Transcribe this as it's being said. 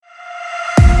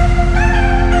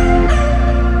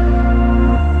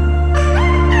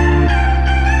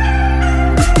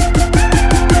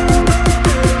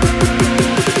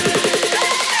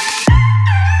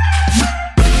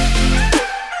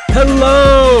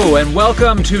Hello and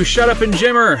welcome to Shut Up and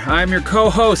Jimmer. I'm your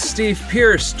co-host Steve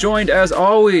Pierce, joined as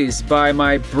always by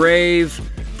my brave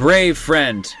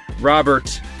friend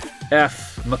Robert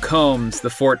F. McCombs the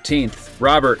 14th.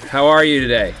 Robert, how are you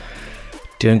today?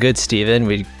 Doing good, Steven.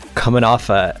 We're coming off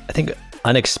I think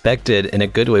unexpected in a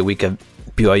good way week of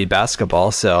BYU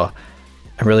basketball, so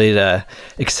I'm really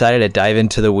excited to dive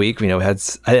into the week. You know,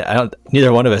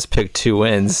 neither one of us picked two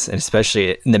wins, and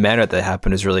especially in the manner that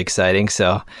happened was really exciting.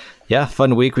 So yeah,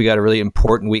 fun week. We got a really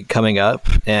important week coming up.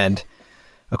 And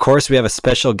of course, we have a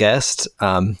special guest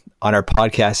on our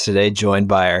podcast today, joined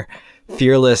by our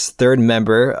fearless third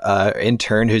member,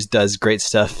 intern who does great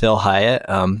stuff, Phil Hyatt.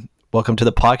 Welcome to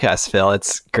the podcast, Phil.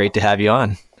 It's great to have you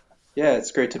on. Yeah,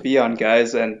 it's great to be on,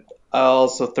 guys. And I'll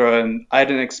also throw in, I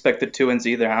didn't expect the two wins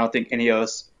either. I don't think any of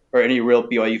us or any real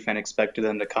BYU fan expected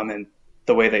them to come in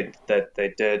the way they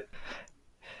did.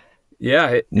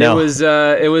 Yeah, it was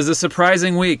a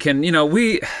surprising week, and you know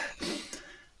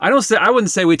I wouldn't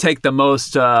say we take the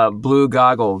most blue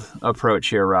goggled approach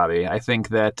here, Robbie. I think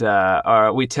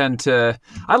that we tend to,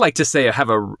 I like to say,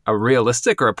 have a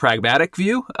realistic or a pragmatic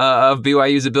view of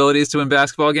BYU's abilities to win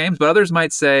basketball games, but others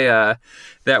might say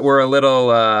that we're a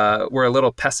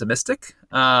little pessimistic.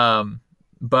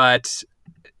 But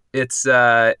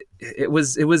it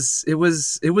was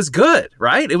good,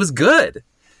 right? It was good.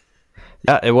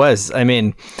 Yeah, it was. I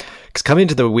mean, because coming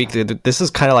into the week, this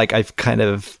is kind of like I've kind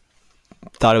of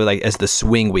thought of it like as the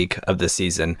swing week of the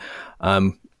season. I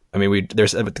mean,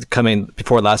 there's coming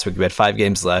before last week, we had 5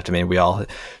 games left. I mean, we all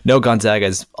know Gonzaga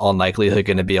is all likelihood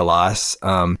going to be a loss.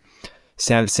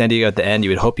 San Diego at the end,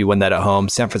 you would hope you win that at home.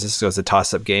 San Francisco is a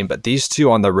toss-up game, but these two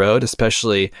on the road,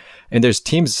 especially, and there's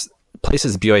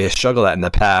places BYU has struggled at in the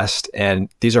past, and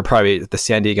these are probably the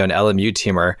San Diego and LMU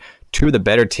team are two of the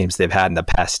better teams they've had in the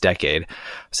past decade.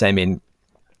 So, I mean,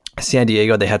 San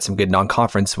Diego, they had some good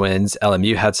non-conference wins.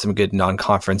 LMU had some good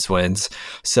non-conference wins.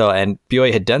 So, and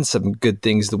BYU had done some good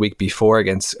things the week before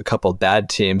against a couple bad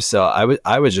teams. So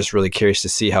I was just really curious to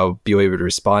see how BYU would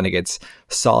respond against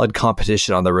solid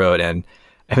competition on the road. And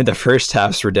I mean, the first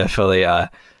halves were definitely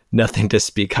nothing to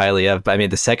speak highly of. But I mean,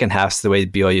 the second half's the way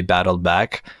BYU battled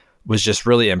back was just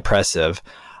really impressive.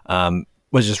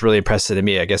 Was just really impressive to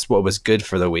me. I guess what was good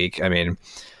for the week. I mean,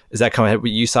 is that coming?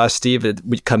 You saw, Steve,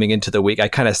 coming into the week? I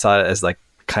kind of saw it as like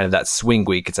kind of that swing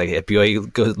week. It's like if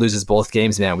BYU loses both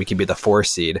games, man, we can be the 4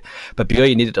 seed. But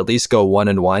BYU needed to at least go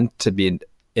 1-1 to be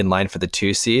in line for the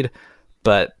 2 seed.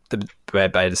 But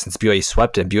since BYU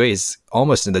swept it, BYU is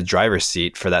almost in the driver's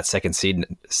seat for that second seed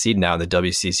now in the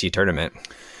WCC tournament.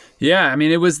 Yeah, I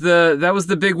mean, that was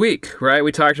the big week, right?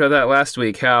 We talked about that last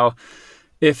week. How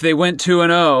if they went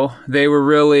 2-0, they were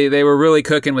really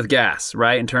cooking with gas,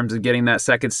 right? In terms of getting that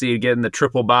second seed, getting the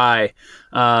triple bye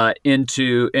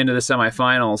into the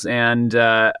semifinals, and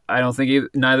I don't think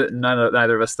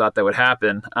neither of us thought that would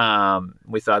happen.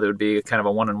 We thought it would be kind of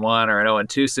a 1-1 or an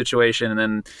 0-2 situation, and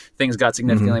then things got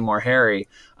significantly more hairy.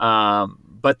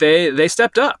 But they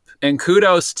stepped up. And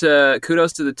kudos to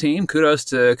the team, kudos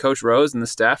to Coach Rose and the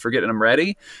staff for getting them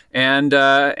ready and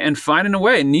finding a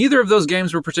way. Neither of those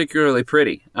games were particularly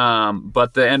pretty,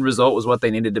 but the end result was what they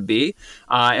needed to be.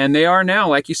 And they are now,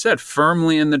 like you said,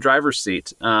 firmly in the driver's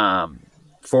seat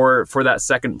for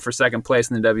second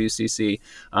place in the WCC,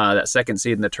 that second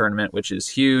seed in the tournament, which is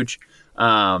huge.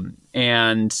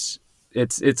 And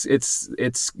it's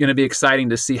going to be exciting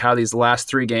to see how these last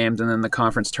 3 games and then the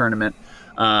conference tournament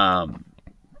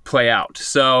play out.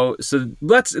 So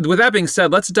with that being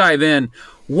said, let's dive in.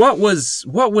 What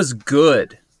was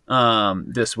good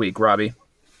this week, Robbie?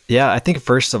 Yeah, I think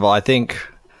first of all, I think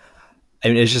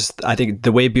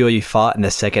the way BYU fought in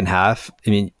the second half, I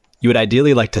mean, you would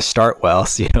ideally like to start well,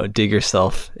 so dig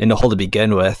yourself in the hole to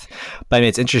begin with. But I mean,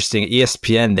 it's interesting.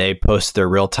 ESPN, they post their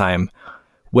real-time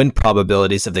win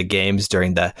probabilities of the games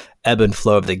during the ebb and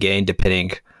flow of the game,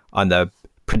 depending on the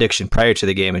prediction prior to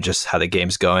the game and just how the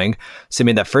game's going. So I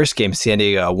mean, that first game, San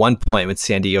Diego, at one point when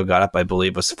San Diego got up, I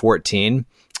believe was 14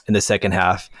 in the second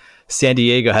half. San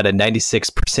Diego had a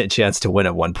 96% chance to win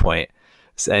at one point.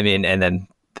 So, I mean, and then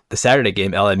the Saturday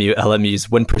game,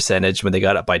 LMU's win percentage when they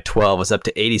got up by 12 was up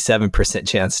to 87%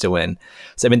 chance to win.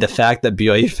 So I mean, the fact that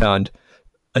BYU found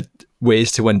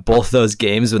ways to win both those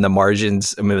games when the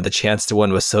margins, I mean, the chance to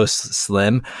win was so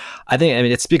slim, I mean,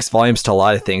 it speaks volumes to a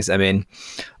lot of things. I mean,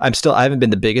 I haven't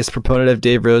been the biggest proponent of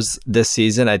Dave Rose this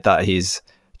season. I thought he's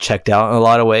checked out in a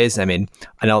lot of ways. I mean,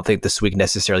 I don't think this week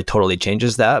necessarily totally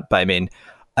changes that, but I mean,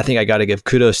 I think I got to give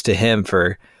kudos to him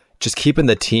for just keeping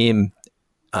the team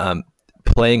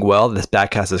playing well this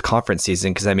back half of this conference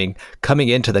season. Because I mean, coming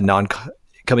into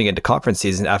coming into conference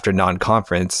season after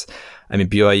non-conference, I mean,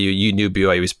 BYU, you knew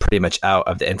BYU was pretty much out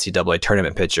of the NCAA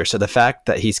tournament picture. So the fact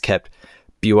that he's kept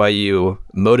BYU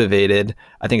motivated,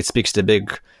 I think it speaks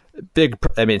to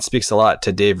it speaks a lot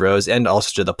to Dave Rose and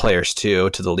also to the players too,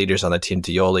 to the leaders on the team,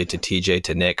 to Yoli, to TJ,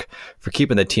 to Nick, for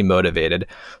keeping the team motivated.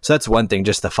 So that's one thing,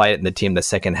 just the fight in the team the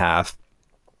second half.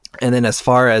 And then as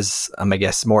far as, I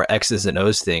guess, more X's and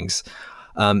O's things,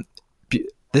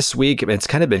 this week, it's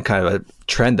kind of been a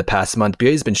trend the past month.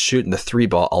 BYU's been shooting the three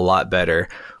ball a lot better,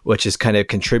 which has kind of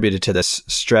contributed to this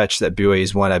stretch that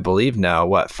BYU's won, I believe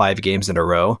now, 5 games in a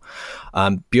row.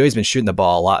 BYU's been shooting the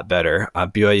ball a lot better.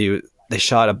 BYU, they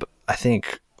shot, I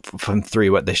think, from three,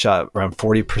 they shot around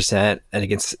 40% and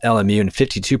against LMU and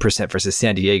 52% versus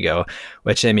San Diego,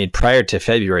 which, I mean, prior to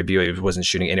February, BYU wasn't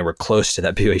shooting anywhere close to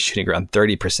that. BYU shooting around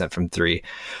 30% from three.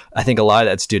 I think a lot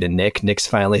of that's due to Nick. Nick's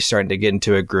finally starting to get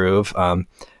into a groove. The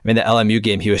LMU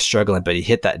game, he was struggling, but he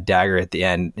hit that dagger at the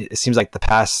end. It seems like the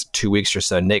past 2 weeks or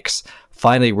so, Nick's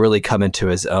finally really come into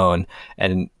his own,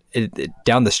 and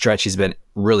down the stretch, he's been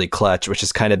really clutch, which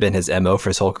has kind of been his MO for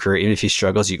his whole career. Even if he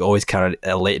struggles, you always count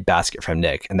a late basket from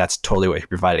Nick, and that's totally what he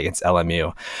provided against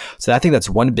LMU. So I think that's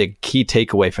one big key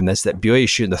takeaway from this, that BYU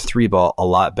shooting the three ball a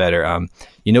lot better.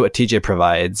 You know what TJ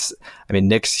provides. I mean,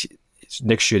 Nick's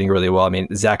shooting really well. I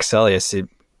mean, Zach Celius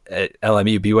at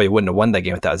LMU, BYU wouldn't have won that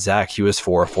game without Zach. He was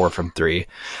 4-4 from three.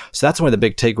 So that's one of the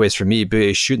big takeaways for me.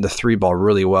 BYU shooting the three ball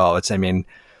really well.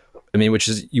 Which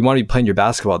is, you want to be playing your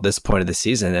basketball at this point of the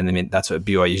season. And that's what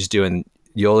BYU's doing.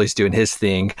 Yoli's doing his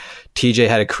thing. TJ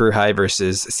had a career high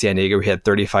versus San Diego. He had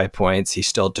 35 points. He's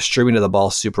still distributing the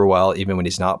ball super well, even when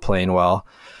he's not playing well.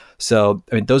 So,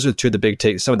 those are some of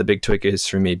the big takeaways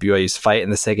for me. BYU's fight in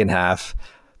the second half,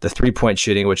 the 3-point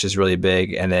shooting, which is really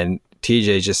big. And then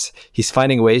TJ he's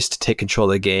finding ways to take control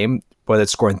of the game, whether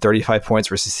it's scoring 35 points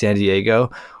versus San Diego,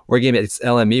 or a game at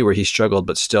LMU where he struggled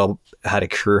but still had a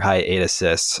career high 8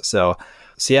 assists. So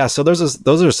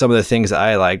those are some of the things that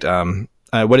I liked.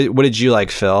 What did you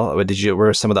like, Phil? What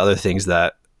were some of the other things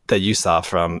that you saw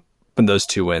from those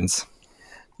 2 wins?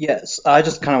 Yes, I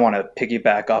just kind of want to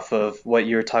piggyback off of what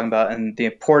you were talking about and the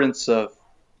importance of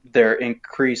their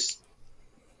increased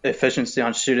efficiency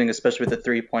on shooting, especially with the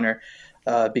three-pointer,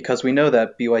 because we know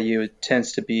that BYU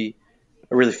tends to be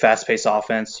a really fast-paced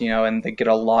offense, and they get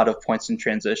a lot of points in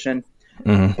transition.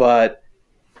 Mm-hmm. But,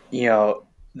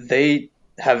 they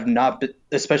have not been,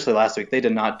 especially last week, they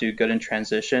did not do good in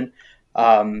transition.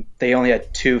 They only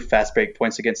had 2 fast break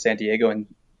points against San Diego and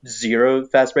 0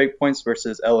 fast break points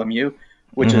versus LMU,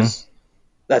 which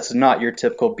that's not your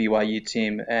typical BYU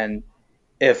team. And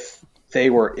if they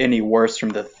were any worse from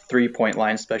the 3-point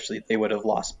line, especially, they would have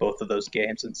lost both of those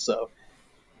games. And so,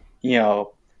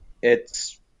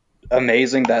 it's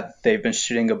amazing that they've been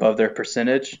shooting above their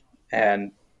percentage,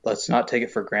 and let's not take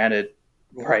it for granted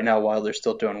right now while they're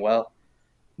still doing well.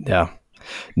 Yeah.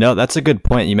 No, that's a good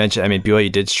point. You mentioned,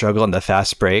 BYU did struggle in the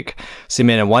fast break. So,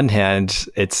 on one hand,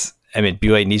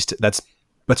 BYU needs to, that's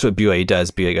what BYU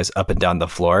does. BYU goes up and down the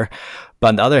floor. But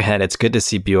on the other hand, it's good to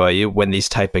see BYU win these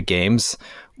type of games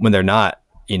when they're not,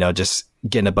 just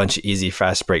getting a bunch of easy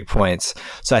fast break points.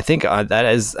 So I think that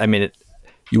is,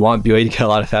 you want BYU to get a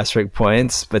lot of fast break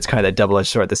points, but it's kind of that double-edged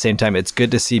sword. At the same time, it's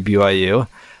good to see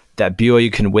that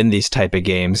BYU can win these type of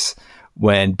games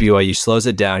when BYU slows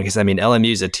it down, because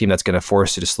LMU is a team that's going to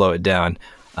force you to slow it down.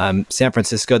 San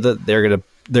Francisco, they're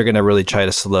going to really try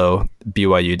to slow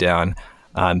BYU down.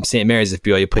 St. Mary's, if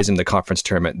BYU plays in the conference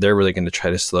tournament, they're really going to try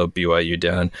to slow BYU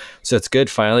down. So it's good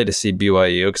finally to see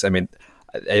BYU, because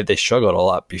they struggled a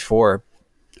lot before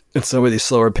in some of these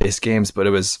slower paced games, but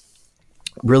it was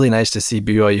really nice to see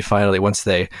BYU finally, once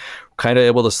they kind of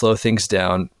able to slow things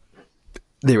down,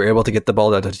 they were able to get the ball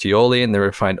down to Yoli, and they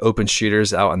were find open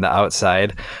shooters out on the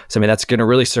outside. So, that's going to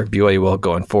really serve BYU well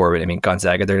going forward.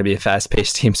 Gonzaga, they're going to be a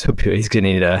fast-paced team, so BYU's going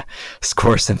to need to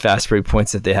score some fast break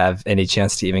points if they have any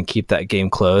chance to even keep that game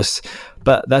close.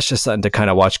 But that's just something to kind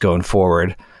of watch going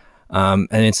forward. And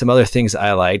then some other things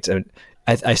I liked.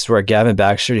 I swear, Gavin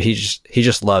Baxter, he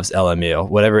just loves LMU.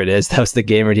 Whatever it is, that was the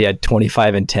game where he had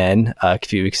 25 and 10 a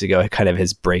few weeks ago, kind of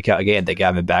his breakout game, the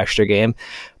Gavin Baxter game.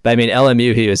 But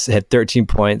LMU, he had 13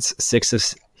 points,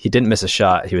 he didn't miss a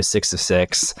shot. He was 6 of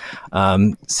 6,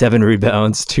 7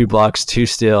 rebounds, 2 blocks, 2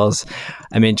 steals.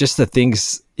 Just the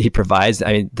things he provides.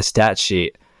 The stat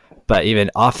sheet. But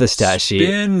even off the stat sheet,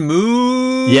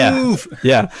 move. Yeah,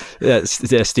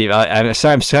 Steve. I'm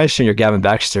sorry, I'm trying to show your Gavin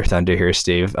Baxter thunder here,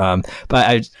 Steve.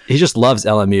 But he just loves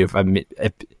LMU.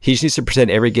 He just needs to pretend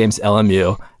every game's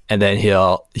LMU, and then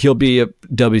he'll be a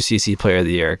WCC Player of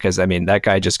the Year, because that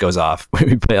guy just goes off when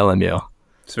we play LMU.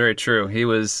 It's very true. He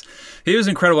was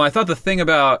incredible. I thought the thing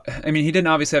about, I mean, he didn't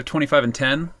obviously have 25 and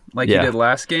 10 like he did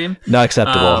last game. Not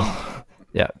acceptable.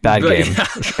 Bad game.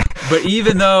 But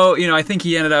even though, I think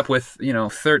he ended up with,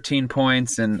 13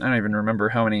 points, and I don't even remember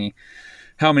how many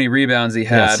rebounds he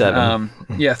had. 7.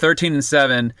 13 and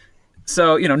 7.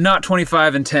 So, not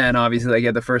 25 and 10, obviously, like he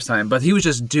had the first time, but he was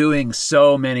just doing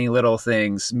so many little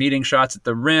things, meeting shots at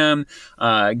the rim,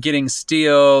 getting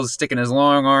steals, sticking his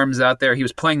long arms out there. He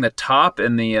was playing the top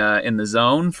in the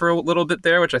zone for a little bit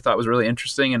there, which I thought was really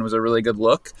interesting and was a really good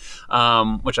look,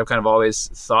 which I've kind of always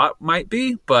thought might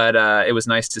be, but it was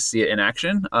nice to see it in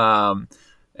action.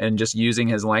 And just using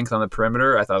his length on the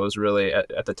perimeter, I thought was really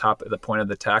at the top, at the point of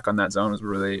the attack on that zone was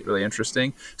really, really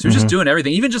interesting. So he was just doing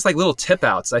everything, even just like little tip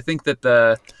outs. I think that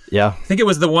I think it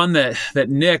was the one that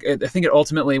Nick, I think it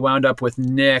ultimately wound up with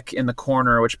Nick in the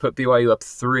corner, which put BYU up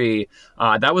 3.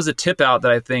 That was a tip out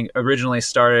that I think originally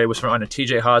started, it was on a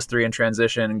TJ Haws 3 in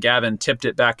transition, and Gavin tipped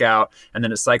it back out, and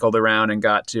then it cycled around and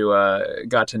got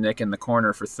to Nick in the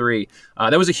corner for 3.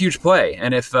 That was a huge play.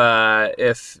 And if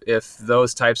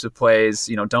those types of plays,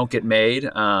 don't get made,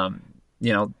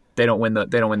 they don't win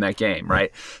that game,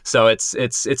 right? So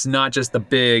it's not just the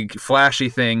big flashy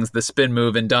things, the spin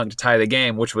move and dunk to tie the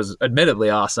game, which was admittedly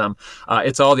awesome.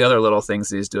 It's all the other little things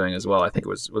he's doing as well. I think it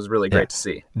was really great to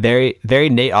see. Very, very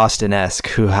Nate Austin-esque,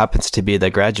 who happens to be the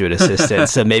graduate assistant.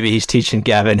 So maybe he's teaching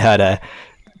Gavin how to.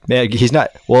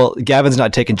 Gavin's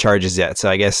not taking charges yet,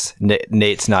 so I guess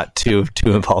Nate's not too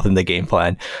involved in the game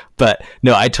plan. But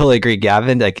no, I totally agree.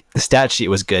 Gavin, like the stat sheet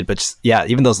was good, but just,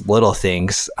 even those little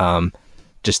things,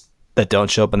 just that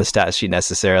don't show up on the stat sheet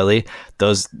necessarily,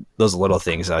 those little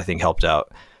things I think helped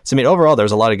out. So I mean, overall, there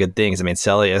was a lot of good things. I mean,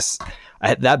 Celius,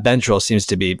 that bench roll seems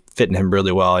to be fitting him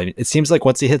really well. I mean, it seems like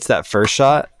once he hits that first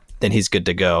shot, then he's good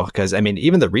to go. Because I mean,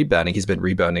 even the rebounding, he's been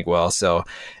rebounding well. So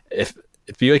if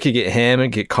you could get him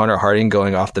and get Connor Harding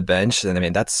going off the bench, then I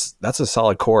mean that's a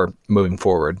solid core moving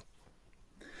forward.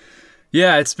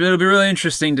 Yeah, it'll be really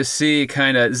interesting to see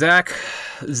kind of Zach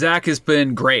has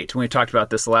been great. When we talked about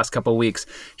this the last couple of weeks,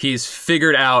 he's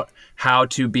figured out how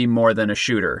to be more than a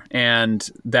shooter, and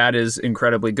that is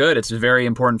incredibly good. It's very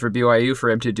important for BYU for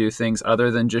him to do things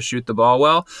other than just shoot the ball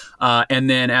well. And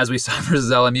then as we saw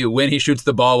versus LMU, when he shoots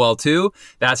the ball well too,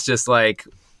 that's just like,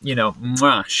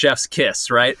 chef's kiss,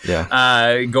 right?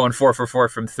 Yeah. Going 4 for 4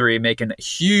 from 3, making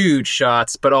huge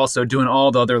shots, but also doing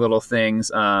all the other little things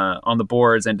on the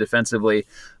boards and defensively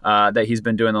that he's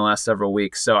been doing the last several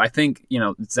weeks. So I think,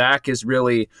 Zach is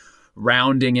really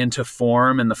rounding into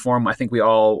form, and the form I think we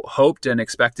all hoped and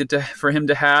expected for him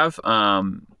to have.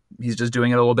 He's just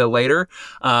doing it a little bit later.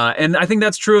 And I think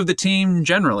that's true of the team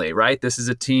generally, right? This is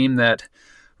a team that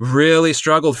really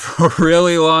struggled for a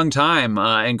really long time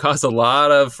and caused a lot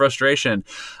of frustration,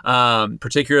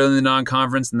 particularly in the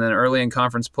non-conference and then early in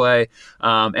conference play,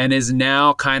 and is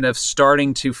now kind of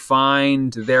starting to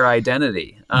find their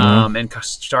identity and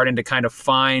starting to kind of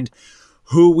find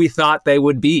who we thought they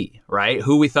would be, right?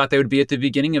 Who we thought they would be at the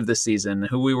beginning of the season,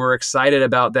 who we were excited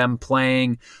about them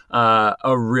playing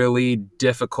a really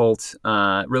difficult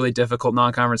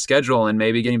non-conference schedule and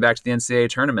maybe getting back to the NCAA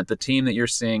tournament. The team that you're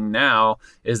seeing now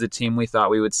is the team we thought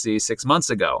we would see 6 months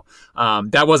ago.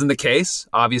 That wasn't the case,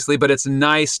 obviously, but it's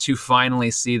nice to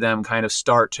finally see them kind of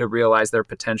start to realize their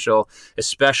potential,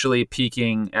 especially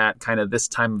peaking at kind of this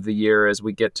time of the year as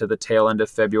we get to the tail end of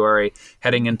February,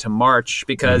 heading into March,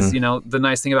 because, the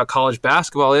nice thing about college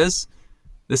basketball is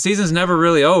the season's never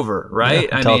really over, right?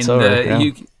 It's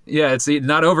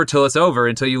not over till it's over,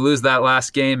 until you lose that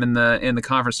last game in the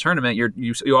conference tournament.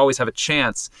 You always have a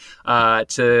chance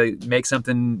to make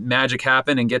something magic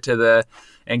happen and get to the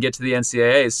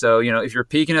NCAA. So if you're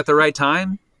peaking at the right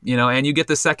time, and you get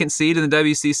the second seed in the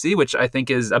WCC, which I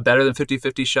think is a better than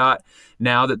 50-50 shot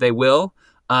now that they will.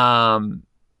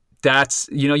 That's,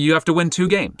 you have to win 2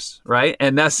 games, right?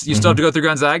 And that's, you still have to go through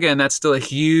Gonzaga, and that's still a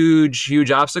huge,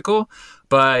 huge obstacle,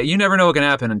 but you never know what can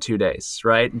happen in 2 days,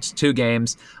 right? It's 2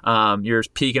 games. You're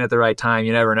peaking at the right time.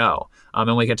 You never know.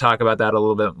 And we can talk about that a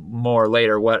little bit more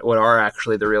later. What are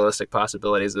actually the realistic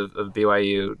possibilities of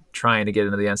BYU trying to get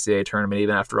into the NCAA tournament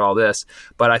even after all this?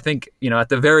 But I think, at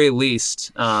the very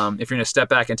least, if you're going to step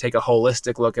back and take a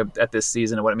holistic look at this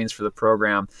season and what it means for the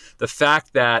program, the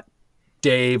fact that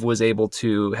Dave has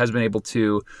been able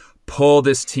to pull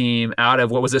this team out of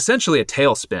what was essentially a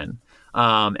tailspin,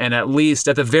 and at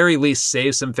the very least,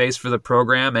 save some face for the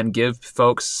program and give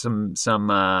folks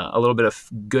some a little bit of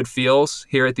good feels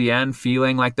here at the end,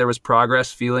 feeling like there was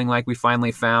progress, feeling like we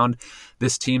finally found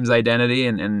this team's identity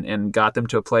and got them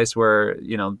to a place where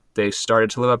they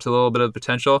started to live up to a little bit of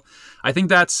potential. I think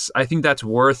that's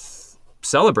worth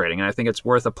celebrating, and I think it's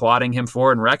worth applauding him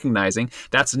for and recognizing.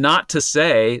 That's not to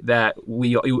say that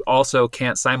you also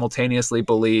can't simultaneously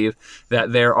believe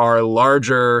that there are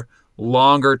larger,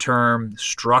 longer-term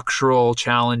structural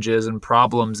challenges and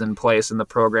problems in place in the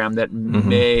program that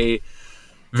may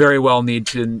very well need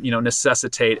to,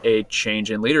 necessitate a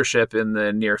change in leadership in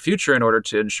the near future in order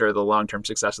to ensure the long-term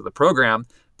success of the program.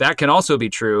 That can also be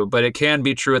true, but it can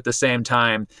be true at the same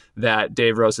time that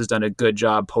Dave Rose has done a good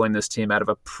job pulling this team out of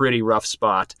a pretty rough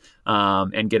spot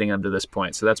and getting them to this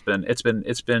point. So it's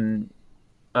been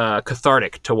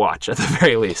cathartic to watch at the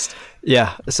very least.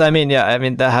 Yeah. So,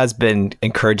 that has been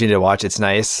encouraging to watch. It's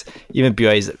nice. Even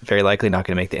BYU is very likely not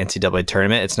going to make the NCAA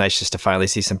tournament. It's nice just to finally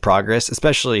see some progress,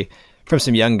 especially from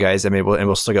some young guys.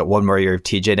 We'll still get one more year of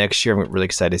TJ next year. I'm really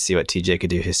excited to see what TJ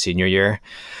could do his senior year.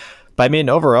 But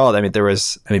overall,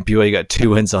 BYU got 2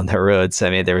 wins on the road.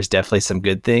 So, there was definitely some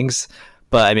good things.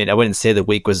 But, I wouldn't say the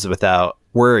week was without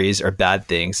worries or bad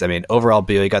things. Overall,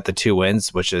 BYU got the 2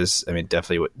 wins, which is,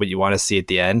 definitely what you want to see at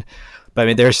the end.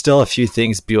 But, there are still a few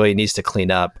things BYU needs to clean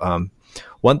up.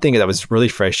 One thing that was really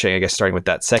frustrating, I guess, starting with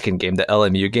that second game, the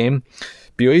LMU game,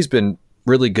 BYU's been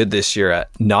really good this year at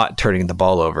not turning the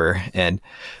ball over. And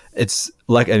it's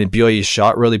like, BYU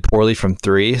shot really poorly from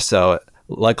 3, so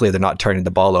luckily they're not turning the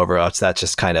ball over. Else that's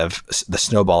just kind of the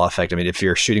snowball effect. If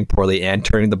you're shooting poorly and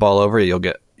turning the ball over,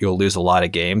 you'll lose a lot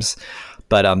of games.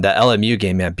 But that LMU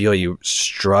game, man, BYU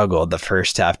struggled the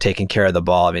first half taking care of the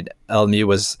ball.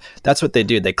 LMU that's what they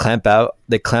do. They clamp up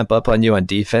on you on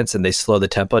defense and they slow the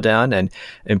tempo down. And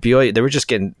BYU, they were just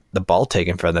getting the ball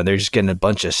taken from them. They're just getting a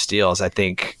bunch of steals. I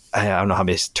don't know how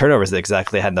many turnovers they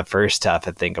exactly had in the first half.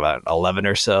 I think about 11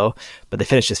 or so, but they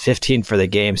finished with 15 for the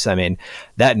game. So,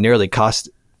 that nearly cost.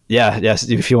 Yeah. Yes.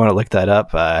 If you want to look that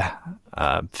up,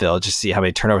 Phil, just see how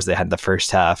many turnovers they had in the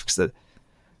first half.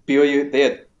 BYU, they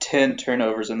had 10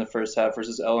 turnovers in the first half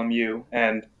versus LMU,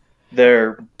 and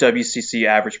their WCC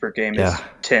average per game is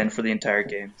 10 for the entire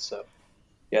game. So,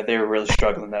 yeah, they were really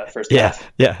struggling that first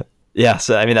half. Yeah.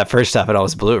 So, that first half, it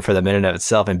almost blew it for them in and of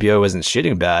itself, and BYU wasn't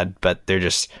shooting bad, but they're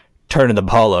just turning the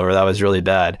ball over. That was really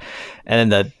bad.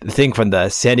 And then the thing from the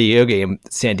San Diego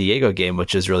game,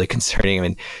 which is really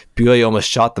concerning. BYU almost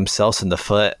shot themselves in the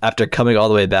foot after coming all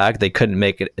the way back. They couldn't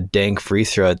make it a dang free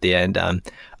throw at the end.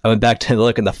 I went back to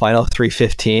look in the final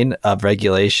 3:15 of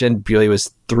regulation. BYU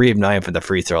was 3 of 9 from the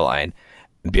free throw line.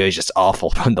 BYU is just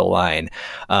awful from the line.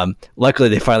 Luckily,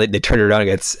 they turned it around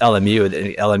against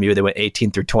LMU. LMU, they went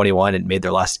 18 through 21 and made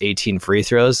their last 18 free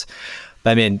throws.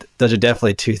 But those are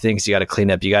definitely 2 things you got to clean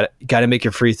up. You got to make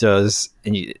your free throws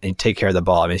and take care of the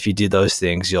ball. If you do those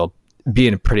things, you'll be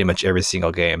in pretty much every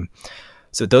single game.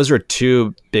 So those were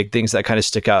 2 big things that kind of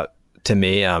stick out to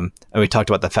me. And we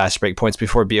talked about the fast break points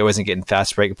before. BYU wasn't getting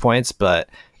fast break points, but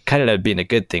kind of ended up being a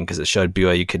good thing because it showed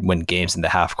BYU could win games in the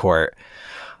half court.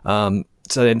 So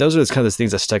those are kind of the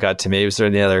things that stuck out to me. Was there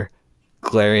any other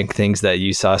glaring things that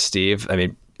you saw, Steve?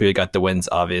 BYU got the wins,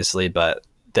 obviously, but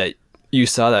that you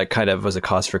saw that kind of was a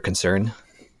cause for concern?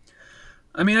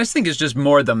 I just think it's just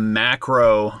more the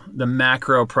macro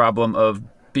problem of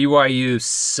BYU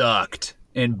sucked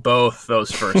in both those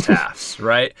first halves,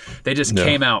 right? They just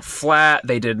came out flat.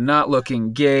 They did not look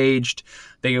engaged.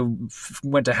 They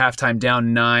went to halftime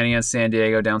down 9 against San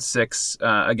Diego, down 6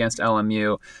 against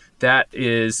LMU.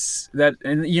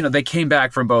 And they came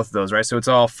back from both of those, right? So it's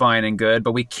all fine and good,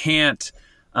 but we can't.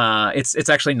 It's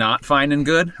actually not fine and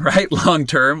good, right? Long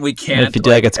term, we can't. If you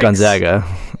do that against Gonzaga,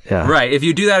 right? If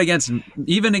you do that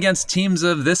against teams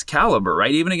of this caliber,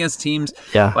 right? Even against teams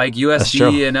like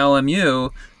USC and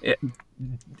LMU.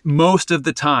 Most of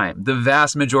the time, the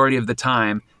vast majority of the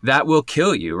time, that will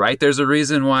kill you, right? There's a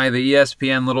reason why the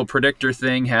ESPN little predictor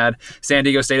thing had San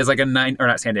Diego State as like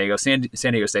San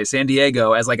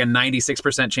Diego as like a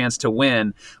 96% chance to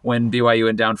win when BYU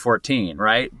went down 14,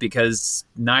 right? Because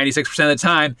 96% of the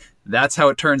time, that's how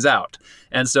it turns out.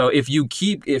 And so if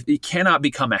it cannot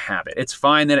become a habit. It's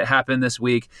fine that it happened this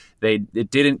week. It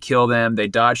didn't kill them. They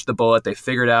dodged the bullet. They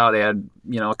figured out. They had,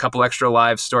 a couple extra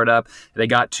lives stored up. They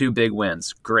got 2 big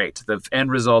wins. Great. The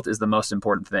end result is the most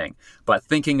important thing. But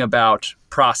thinking about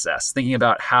process, thinking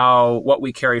about what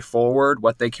we carry forward,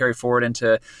 what they carry forward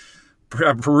into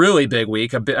a really big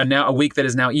week, a week that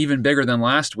is now even bigger than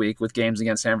last week with games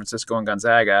against San Francisco and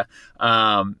Gonzaga.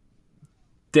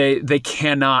 They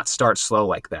cannot start slow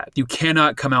like that. You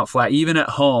cannot come out flat, even at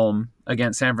home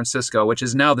against San Francisco, which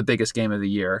is now the biggest game of the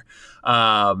year.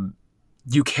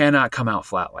 You cannot come out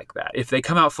flat like that. If they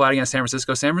come out flat against San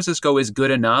Francisco is good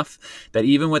enough that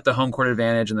even with the home court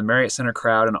advantage and the Marriott Center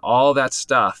crowd and all that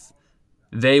stuff,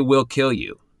 they will kill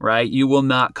you. right? You will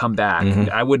not come back.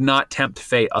 I would not tempt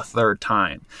fate a third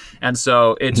time. And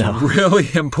so it's really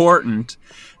important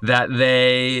that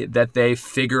they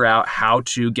figure out how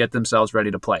to get themselves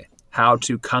ready to play, how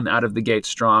to come out of the gate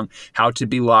strong, how to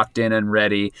be locked in and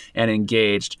ready and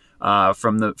engaged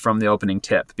from the opening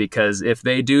tip. Because if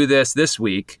they do this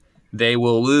week, they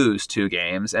will lose 2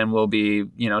 games and will be,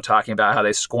 talking about how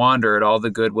they squandered all the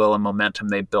goodwill and momentum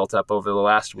they built up over the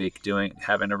last week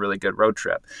having a really good road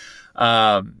trip.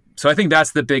 So I think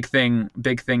that's the big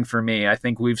thing for me. I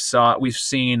think we've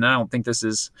seen, I don't think this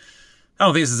is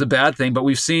a bad thing, but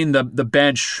we've seen the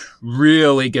bench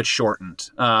really get shortened,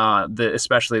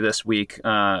 especially this week.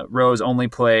 Rose only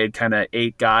played kind of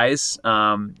 8 guys,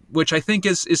 which I think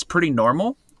is pretty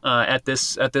normal. At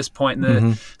this point in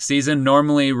the season.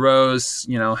 Normally Rose,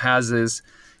 has his,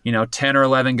 10 or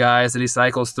 11 guys that he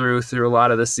cycles through a lot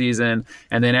of the season.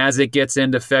 And then as it gets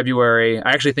into February,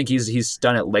 I actually think he's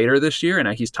done it later this year, and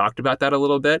he's talked about that a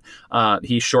little bit.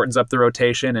 He shortens up the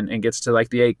rotation and gets to like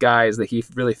the 8 guys that he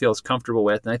really feels comfortable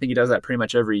with. And I think he does that pretty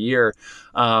much every year.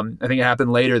 I think it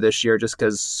happened later this year just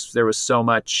because there was so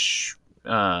much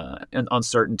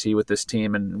uncertainty with this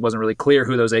team and it wasn't really clear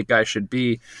who those 8 guys should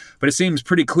be. But it seems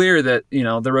pretty clear that,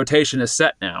 the rotation is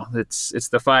set now. It's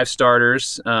the 5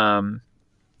 starters,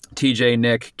 TJ,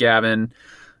 Nick, Gavin,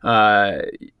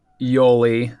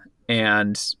 Yoli,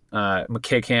 and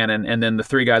McKay Cannon, and then the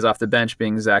 3 guys off the bench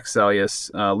being Zach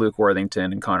Sellius, Luke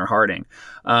Worthington, and Connor Harding.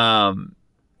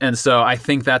 And so I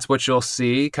think that's what you'll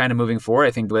see kind of moving forward.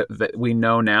 I think that we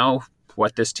know now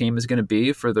what this team is going to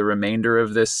be for the remainder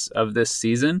of this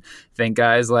season. I think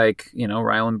guys like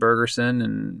Rylan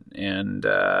Bergerson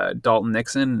and Dalton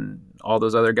Nixon and all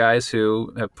those other guys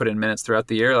who have put in minutes throughout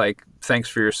the year, like, thanks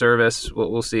for your service.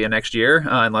 We'll see you next year,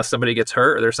 unless somebody gets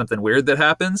hurt or there's something weird that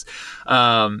happens.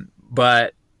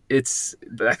 But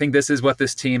I think this is what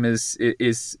this team is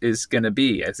going to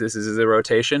be. This is a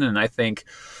rotation, and I think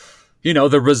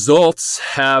the results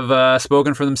have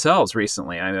spoken for themselves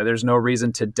recently. I mean, there's no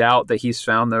reason to doubt that he's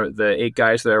found the 8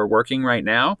 guys that are working right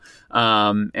now.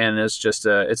 And it's just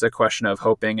it's a question of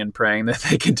hoping and praying that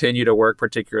they continue to work,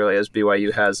 particularly as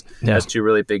BYU has 2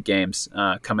 really big games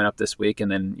coming up this week,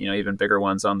 and then even bigger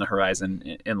ones on the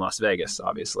horizon in Las Vegas,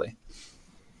 obviously.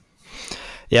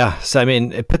 Yeah, so I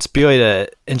mean, it puts BYU in an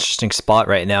interesting spot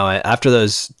right now after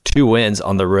those 2 wins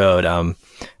on the road.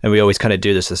 And we always kind of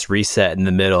do this reset in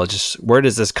the middle. Just where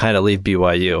does this kind of leave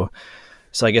BYU?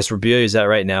 So I guess where BYU's at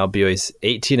right now, BYU's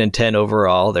 18-10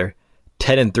 overall. They're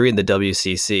 10-3 in the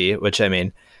WCC, which, I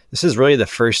mean, this is really the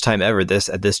first time ever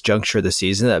at this juncture of the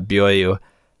season that BYU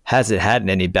hasn't had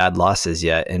any bad losses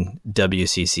yet in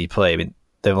WCC play. I mean,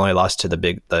 they've only lost to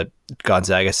the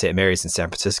Gonzaga, St. Mary's, and San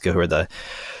Francisco, who are the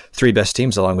 3 best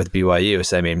teams along with BYU.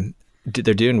 So, I mean,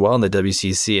 they're doing well in the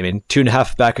WCC. I mean,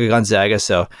 2.5 back of Gonzaga.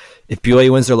 So if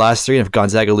BYU wins their last 3 and if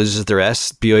Gonzaga loses the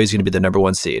rest, BYU is going to be the number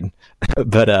 1 seed.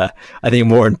 But I think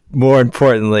more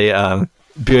importantly, BYU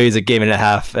is a game and a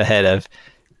half ahead of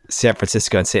San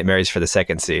Francisco and St. Mary's for the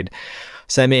 2nd seed.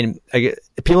 So, I mean,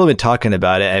 people have been talking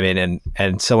about it. I mean,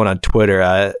 and someone on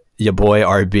Twitter, your boy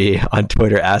RB on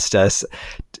Twitter, asked us,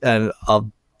 and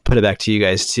I'll put it back to you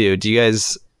guys too. Do you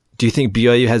think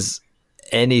BYU has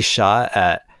any shot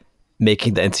at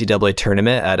making the NCAA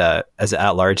tournament as an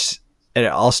at-large? And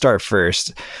I'll start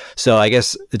first. So I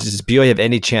guess, does BYU have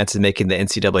any chance of making the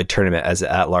NCAA tournament as an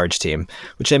at-large team?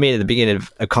 Which, I mean, at the beginning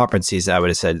of a conference season, I would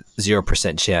have said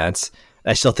 0% chance.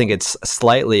 I still think it's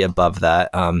slightly above that.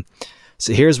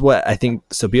 So here's what I think.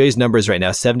 So BYU's numbers right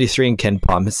now: 73 in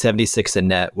KenPom, 76 in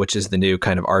net, which is the new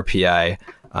kind of RPI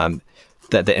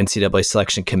that the NCAA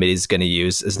selection committee is going to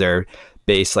use as their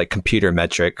base, like, computer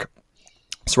metric.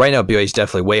 So right now, BYU is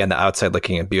definitely way on the outside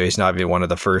looking at. BYU is not even one of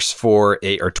the first 4,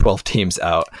 8, or 12 teams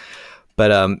out.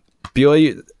 But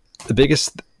BYU, the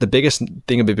biggest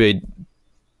thing that BYU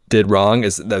did wrong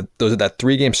is that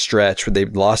 3-game stretch where they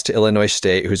lost to Illinois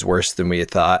State, who's worse than we had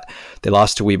thought. They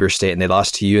lost to Weber State, and they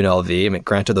lost to UNLV. I mean,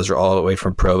 granted, those are all away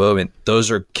from Provo. I mean,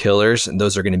 those are killers, and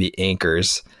those are going to be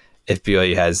anchors if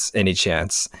BYU has any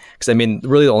chance. Because, I mean,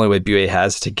 really the only way BYU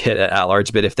has to get an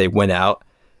at-large bid if they win out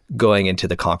going into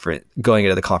the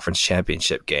conference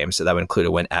championship game. So that would include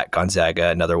a win at Gonzaga,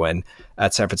 another win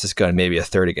at San Francisco, and maybe a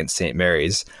 3rd against St.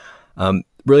 Mary's.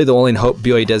 Really the only hope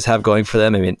BYU does have going for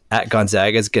them, I mean, at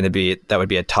Gonzaga is going to be, that would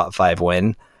be a top 5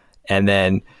 win. And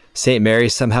then St.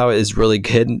 Mary's somehow is really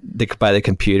good by the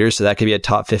computer, so that could be a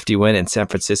top 50 win, and San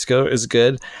Francisco is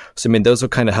good. So, I mean, those will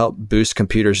kind of help boost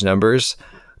computers' numbers.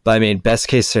 But, I mean, best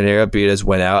case scenario, BYU does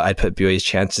win out. I'd put BYU's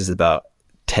chances about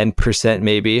 10%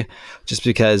 maybe, just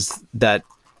because that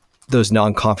those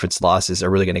non-conference losses are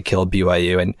really going to kill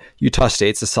BYU. And Utah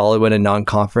State's a solid win in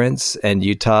non-conference, and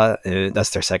Utah,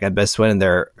 that's their second best win, and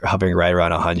they're hovering right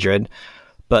around 100.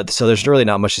 But so there's really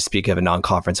not much to speak of in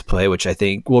non-conference play, which I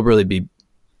think would be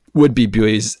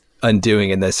BYU's undoing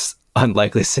in this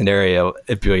unlikely scenario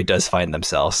if BYU does find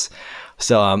themselves.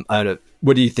 So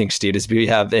what do you think, Steve? Does BYU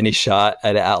have any shot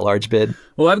at an at-large bid?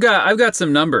 Well, I've got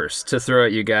some numbers to throw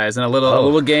at you guys and a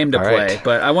little game to play. Right.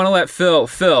 But I want to let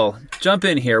Phil jump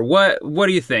in here. What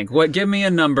do you think? Give me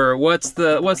a number. What's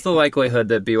the likelihood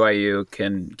that BYU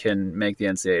can make the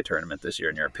NCAA tournament this year,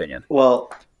 in your opinion?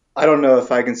 Well, I don't know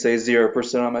if I can say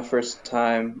 0% on my first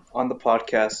time on the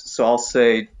podcast, so I'll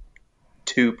say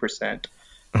 2%.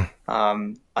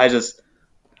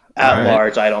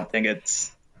 Large, I don't think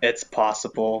it's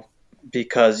possible,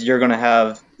 because you're going to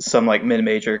have some like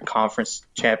mid-major conference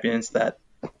champions that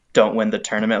don't win the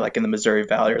tournament, like in the Missouri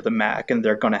Valley or the MAC, and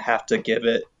they're going to have to give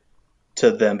it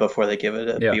to them before they give it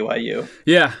to BYU.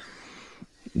 Yeah.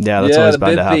 Yeah, that's always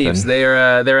bound to happen. Thieves,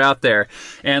 they're out there,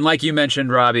 and like you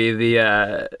mentioned, Robbie, they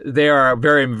are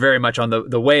very, very much on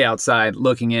the way outside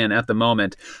looking in at the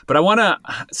moment. But I want to.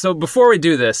 So before we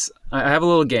do this, I have a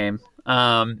little game.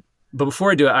 But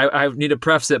before I do it, I need to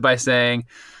preface it by saying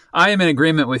I am in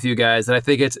agreement with you guys that I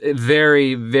think it's a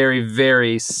very, very,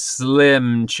 very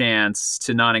slim chance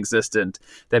to non-existent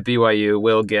that BYU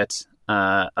will get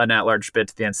an at-large bid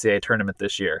to the NCAA tournament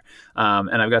this year.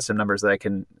 And I've got some numbers that I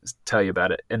can tell you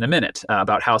about it in a minute,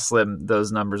 about how slim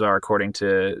those numbers are according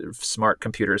to smart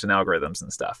computers and algorithms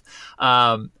and stuff.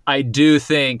 I do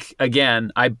think,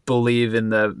 again, I believe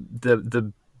in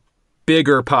the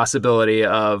bigger possibility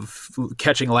of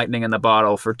catching lightning in the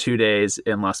bottle for 2 days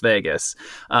in Las Vegas.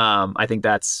 I think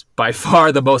that's by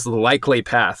far the most likely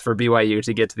path for BYU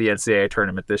to get to the NCAA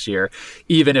tournament this year,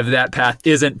 even if that path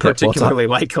isn't particularly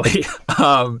likely.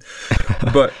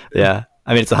 But yeah,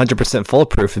 I mean, it's 100%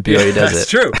 foolproof if BYU does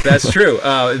it. That's true.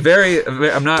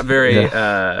 I'm not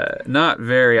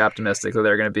very optimistic that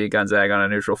they're going to beat Gonzaga on a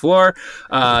neutral floor,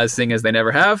 seeing as they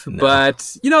never have. No.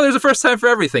 But there's a first time for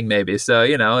everything, maybe. So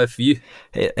if you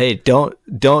don't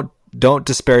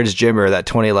disparage Jimmer. That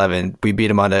 2011, we beat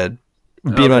him on a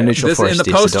neutral floor. In the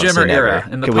post Jimmer era.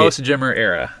 In the post Jimmer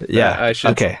era. Yeah. I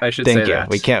should Thank say you. that.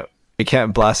 We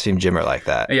can't blaspheme Jimmer like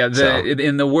that. Yeah,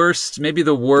 in the worst, maybe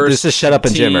the worst. Just to shut up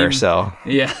and Jimmer. So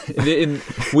yeah,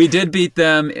 we did beat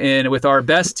them with our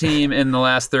best team in the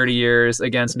last 30 years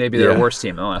against maybe their worst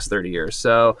team in the last 30 years.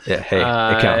 So yeah, hey,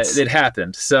 it counts. It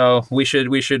happened. So we should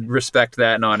respect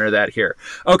that and honor that here.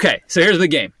 Okay, so here's the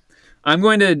game. I'm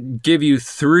going to give you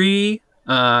three.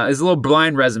 It's a little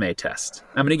blind resume test.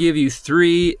 I'm going to give you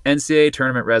 3 NCAA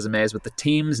tournament resumes with the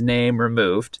team's name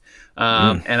removed.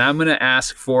 And I'm going to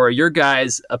ask for your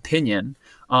guys' opinion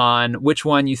on which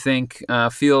one you think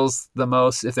feels the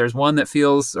most. If there's one that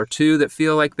feels, or 2 that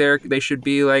feel like they should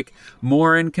be like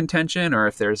more in contention, or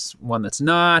if there's one that's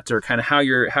not, or kind of how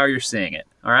you're seeing it.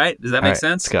 All right? Does that make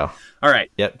sense? Let's go. All right.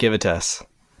 Yep. Give it to us.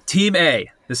 Team A.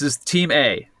 This is Team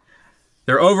A.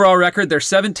 Their overall record, they're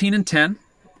 17-10.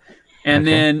 And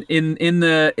then in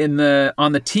the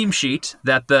on the team sheet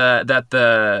that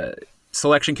the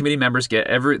selection committee members get,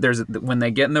 when they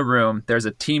get in the room, there's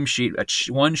a team sheet,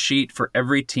 one sheet for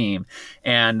every team,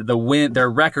 and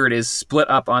their record is split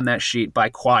up on that sheet by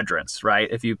quadrants, right?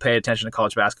 If you pay attention to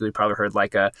college basketball, you probably heard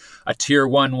like a tier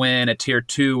 1 win, a tier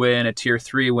 2 win, a tier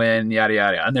 3 win, yada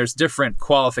yada. And there's different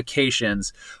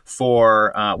qualifications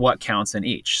for what counts in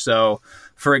each. So,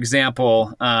 for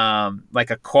example,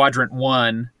 like a quadrant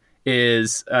 1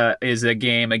 is a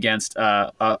game against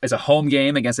is a home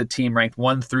game against a team ranked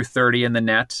 1 through 30 in the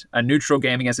net, a neutral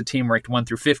game against a team ranked 1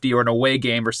 through 50, or an away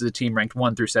game versus a team ranked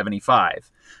 1 through 75,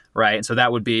 right? And so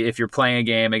that would be if you're playing a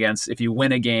game if you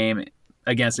win a game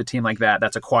against a team like that,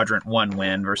 that's a quadrant 1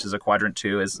 win, versus a quadrant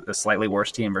 2 is a slightly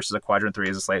worse team, versus a quadrant 3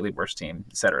 is a slightly worse team,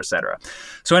 et cetera, et cetera.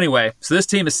 So anyway, so this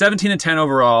team is 17-10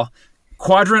 overall,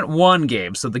 quadrant 1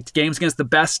 games, so the games against the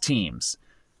best teams.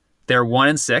 They're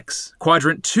 1-6.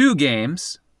 Quadrant 2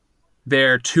 games,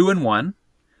 they're 2-1.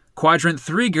 Quadrant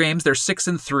 3 games, they're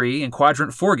 6-3. And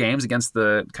quadrant 4 games against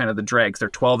the kind of the dregs, they're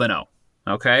 12-0.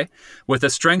 Okay, with a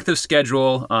strength of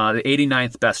schedule, the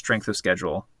 89th best strength of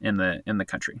schedule in the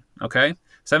country. Okay,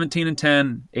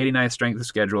 17-10, 89th strength of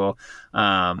schedule.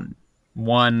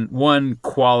 One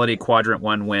quality quadrant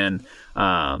 1 win,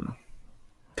 kind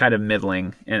of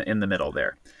middling in the middle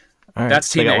there. All right, that's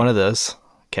team I got A. one of those.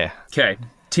 Okay.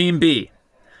 Team B,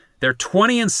 they're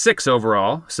 20-6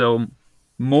 overall, so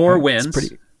more wins.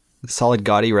 Pretty solid,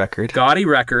 gaudy record.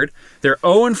 They're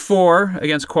 0-4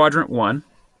 against quadrant 1,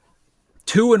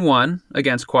 2-1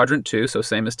 against quadrant 2, so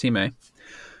same as Team A.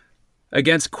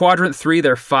 Against quadrant 3,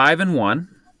 they're 5-1.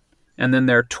 and then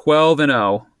they're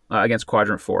 12-0 against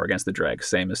Quadrant 4 against the Dregs,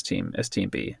 same as Team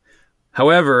B.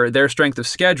 However, their strength of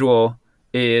schedule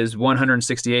is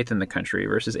 168th in the country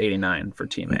versus 89 for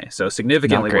Team A. So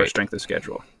significantly worse strength of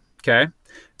schedule. Okay,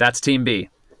 that's Team B.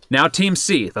 Now Team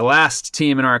C, the last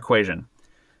team in our equation.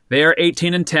 They are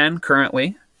 18-10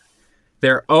 currently.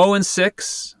 They're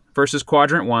 0-6 versus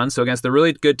Quadrant 1. So against the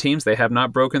really good teams, they have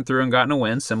not broken through and gotten a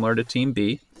win, similar to Team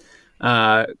B.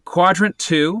 Quadrant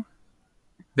 2,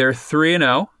 they're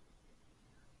 3-0.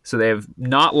 So they have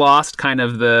not lost kind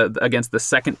of against the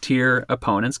second tier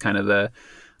opponents, kind of the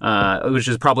which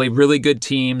is probably really good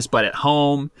teams, but at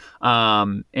home,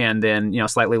 and then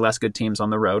slightly less good teams on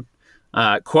the road.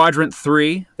 Quadrant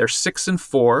 3, they're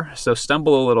 6-4, so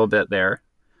stumble a little bit there.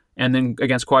 And then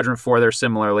against Quadrant 4, they're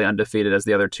similarly undefeated as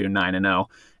the other two, 9-0,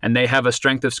 and they have a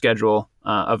strength of schedule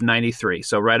of 93,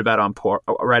 so right about on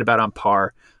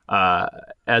par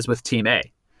as with Team A.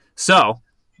 So,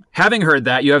 having heard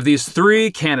that, you have these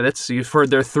three candidates. You've heard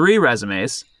their three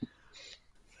resumes.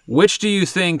 Which do you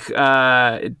think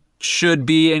should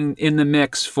be in the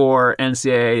mix for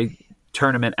NCAA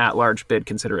tournament at-large bid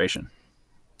consideration?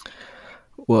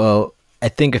 Well, I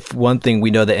think if one thing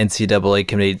we know, the NCAA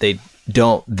committee, they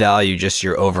don't value just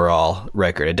your overall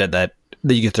record. It did that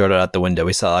you could throw it out the window.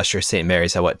 We saw last year St.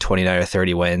 Mary's had 29 or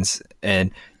 30 wins,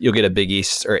 and you'll get a Big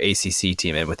East or ACC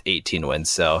team in with 18 wins.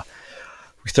 So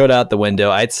we throw it out the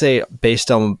window. I'd say based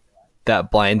on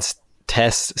that blind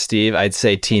test, Steve, I'd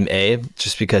say Team A,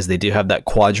 just because they do have that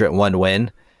Quadrant 1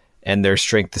 win, and their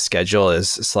strength of schedule is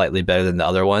slightly better than the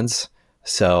other ones.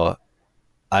 So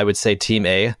I would say Team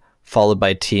A, followed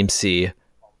by Team C,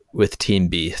 with Team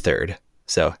B third.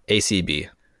 So ACB.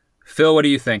 Phil, what do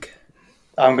you think?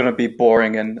 I'm going to be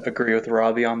boring and agree with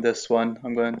Robbie on this one.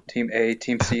 I'm going Team A,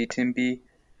 Team C, Team B.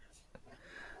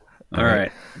 All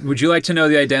right. Would you like to know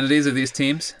the identities of these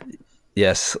teams?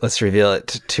 Yes, let's reveal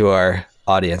it to our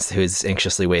audience who's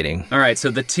anxiously waiting. All right, so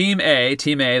the Team A,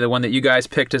 the one that you guys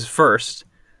picked as first,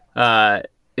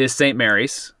 is St.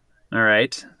 Mary's. All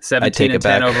right,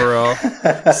 17-10 overall.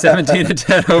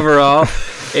 17-10 overall.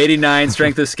 89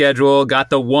 strength of schedule. Got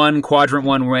the one Quadrant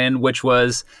 1 win, which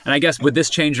was, and I guess would this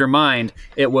change your mind?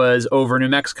 It was over New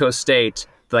Mexico State,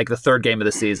 like the third game of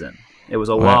the season. It was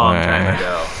a long time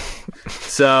ago.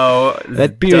 So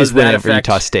that BYU's win over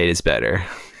Utah State is better.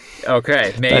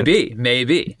 Okay,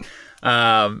 maybe.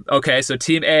 Okay, so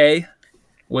Team A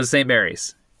was St.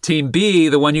 Mary's. Team B,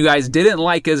 the one you guys didn't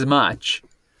like as much,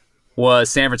 was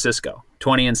San Francisco.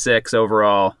 20-6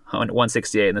 overall,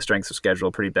 168 in the strength of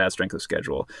schedule, pretty bad strength of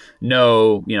schedule.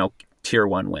 No, tier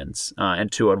 1 wins,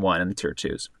 and 2-1 in the tier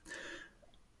 2s.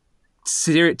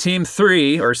 Team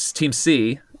 3, or Team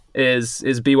C, is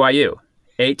BYU.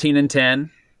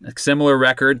 18-10, a similar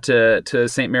record to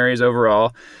St. Mary's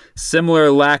overall.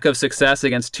 Similar lack of success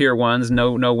against tier 1s,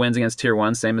 no wins against tier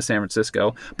 1s, same as San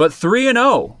Francisco, but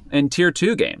 3-0 in tier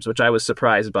 2 games, which I was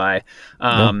surprised by.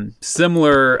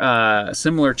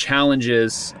 Similar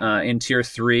challenges in tier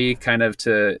 3 kind of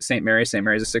to St. Mary's. St.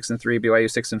 Mary's is 6-3, BYU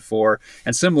 6-4,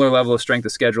 and similar level of strength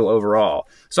of schedule overall.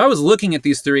 So I was looking at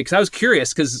these three because I was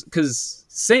curious because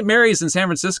St. Mary's and San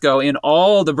Francisco, in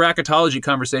all the bracketology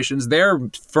conversations, they're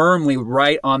firmly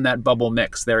right on that bubble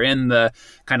mix. They're in the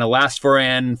kind of last four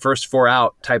in, first four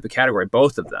out type of category,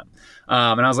 both of them.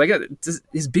 And I was like,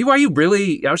 is BYU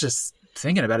really, I was just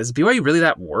thinking about it, is BYU really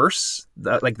that worse?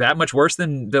 That much worse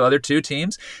than the other two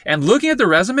teams? And looking at the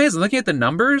resumes and looking at the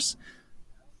numbers,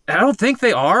 I don't think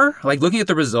they are. Like looking at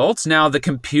the results, now the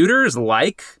computers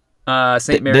like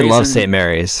St. Mary's. They love St.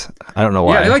 Mary's. I don't know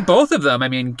why. Yeah, they like both of them. I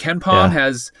mean, KenPom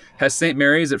has St.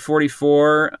 Mary's at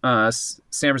 44,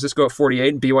 San Francisco at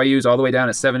 48, and BYU's all the way down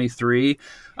at 73.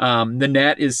 The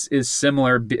net is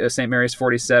similar. St. Mary's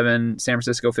 47, San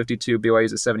Francisco 52,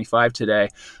 BYU's at 75 today.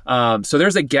 So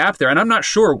there's a gap there, and I'm not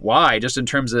sure why, just in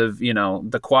terms of,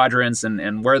 the quadrants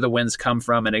and where the wins come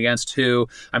from and against who.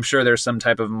 I'm sure there's some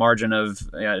type of margin of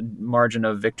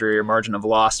victory or margin of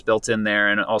loss built in there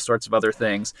and all sorts of other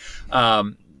things.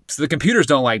 So the computers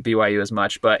don't like BYU as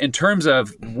much, but in terms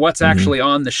of what's actually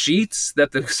on the sheets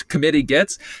that the committee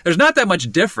gets, there's not that much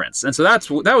difference. And so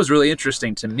that was really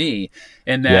interesting to me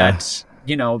in that,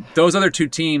 those other two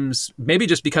teams, maybe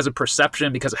just because of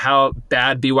perception, because of how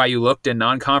bad BYU looked in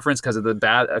non-conference, because of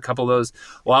a couple of those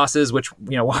losses, which,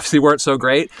 obviously weren't so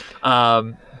great.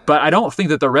 But I don't think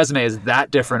that the resume is that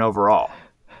different overall.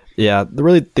 Yeah, the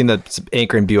really thing that's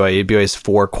anchoring BYU has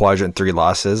 4 Quadrant 3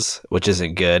 losses, which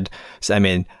isn't good. So, I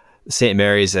mean, St.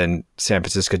 Mary's and San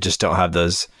Francisco just don't have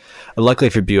those.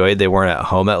 Luckily for BYU, they weren't at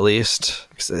home at least.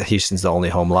 Houston's the only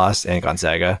home loss, and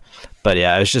Gonzaga. But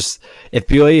yeah, it's just if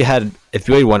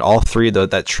BYU won all three,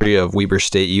 that trio of Weber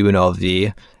State,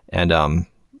 UNLV, and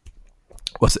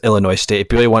what's Illinois State. If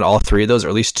BYU won all three of those, or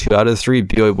at least 2 out of the 3,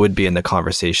 BYU would be in the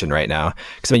conversation right now.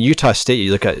 Because I mean, Utah State,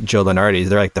 you look at Joe Lunardi,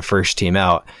 they're like the first team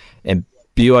out, and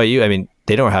BYU, I mean,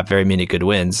 they don't have very many good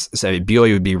wins. So I mean,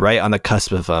 BYU would be right on the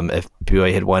cusp of them if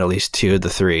BYU had won at least 2 of the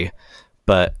 3.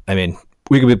 But I mean,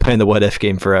 we could be playing the what if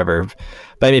game forever.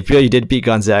 But I mean, if BYU did beat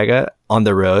Gonzaga on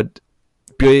the road,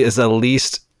 BYU is at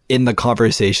least in the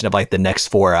conversation of like the next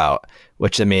 4 out,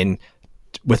 which I mean,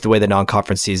 with the way the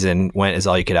non-conference season went, is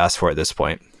all you could ask for at this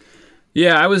point.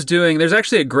 Yeah, there's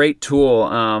actually a great tool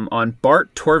on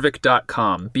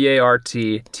barttorvik.com,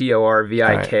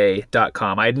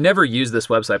 BARTTORVIK.com. I had never used this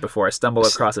website before. I stumbled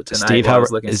across it tonight Steve, while I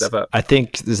was looking stuff up. I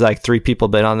think there's like 3 people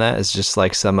been on that. It's just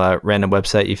like some random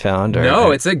website you found? Or,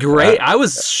 no, it's a great, I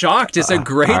was shocked. It's a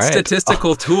great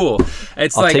statistical tool.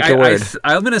 It's I'll like, take your word.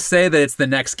 I'm going to say that it's the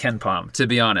next KenPom, to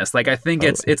be honest. Like, I think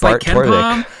it's like Bart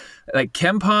KenPom. Like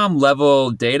KenPom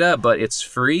level data, but it's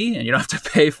free and you don't have to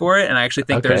pay for it. And I actually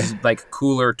think there's like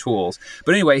cooler tools.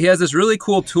 But anyway, he has this really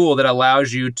cool tool that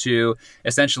allows you to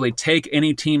essentially take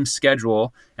any team's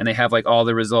schedule, and they have like all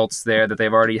the results there that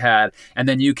they've already had. And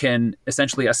then you can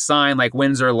essentially assign like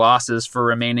wins or losses for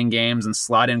remaining games and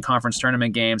slot in conference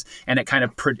tournament games. And it kind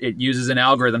of, it uses an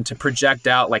algorithm to project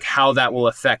out like how that will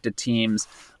affect a team's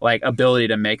like ability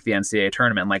to make the NCAA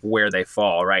tournament, like where they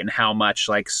fall, right? And how much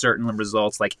like certain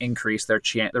results like increase their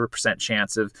percent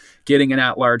chance of getting an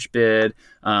at-large bid.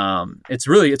 It's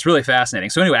really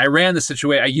fascinating. So anyway, I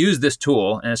used this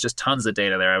tool, and it's just tons of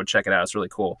data there. I would check it out. It's really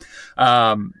cool.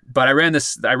 But I ran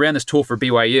this tool for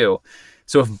BYU.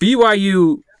 So if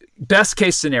BYU, best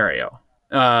case scenario,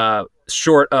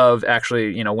 short of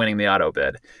actually, winning the auto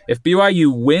bid, if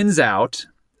BYU wins out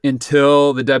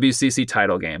until the WCC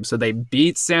title game. So they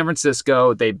beat San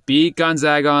Francisco, they beat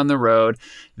Gonzaga on the road,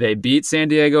 they beat San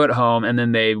Diego at home, and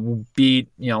then they beat,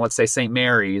 let's say St.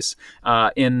 Mary's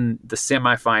in the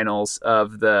semifinals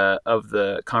of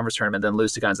the conference tournament, then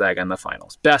lose to Gonzaga in the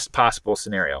finals. Best possible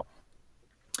scenario.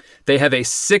 They have a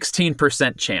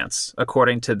 16% chance,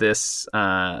 according to this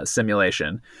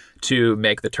simulation, to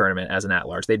make the tournament as an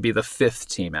at-large. They'd be the 5th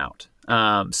team out.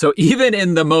 So even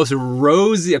in the most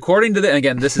rosy, according to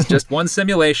again, this is just one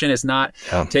simulation. It's not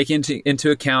taking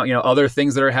into account, other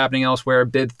things that are happening elsewhere,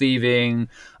 bid thieving,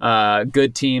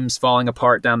 good teams falling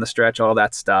apart down the stretch, all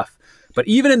that stuff. But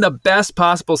even in the best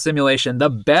possible simulation, the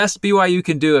best BYU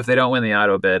can do if they don't win the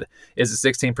auto bid is a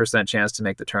 16% chance to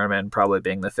make the tournament, probably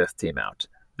being the 5th team out.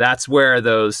 That's where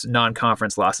those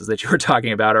non-conference losses that you were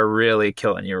talking about are really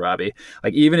killing you, Robbie.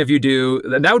 Like, even if you do,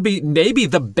 that would be maybe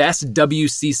the best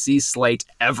WCC slate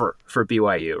ever for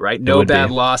BYU, right? No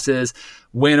bad losses,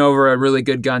 win over a really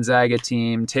good Gonzaga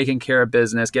team, taking care of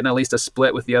business, getting at least a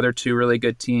split with the other 2 really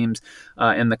good teams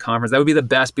in the conference. That would be the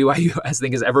best BYU, I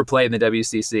think, has ever played in the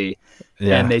WCC.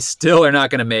 Yeah. And they still are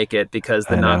not going to make it because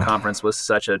the non-conference was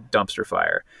such a dumpster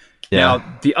fire. Yeah.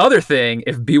 Now, the other thing,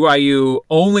 if BYU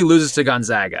only loses to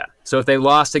Gonzaga, so if they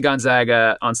lost to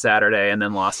Gonzaga on Saturday and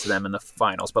then lost to them in the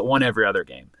finals, but won every other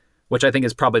game, which I think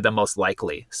is probably the most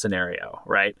likely scenario,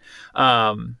 right?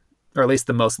 Or at least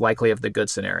the most likely of the good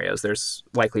scenarios. There's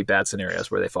likely bad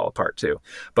scenarios where they fall apart too.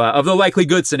 But of the likely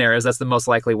good scenarios, that's the most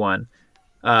likely one.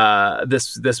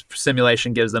 This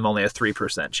simulation gives them only a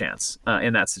 3% chance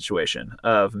in that situation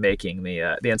of making the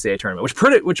NCAA tournament,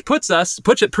 which puts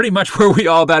it pretty much where we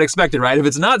all about expected, right? If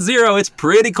it's not 0, it's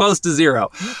pretty close to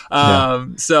 0.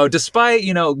 So despite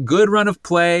good run of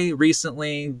play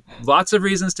recently, lots of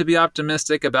reasons to be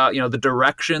optimistic about the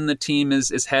direction the team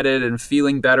is headed and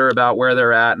feeling better about where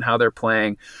they're at and how they're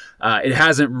playing. It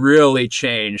hasn't really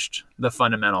changed the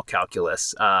fundamental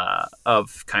calculus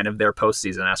of kind of their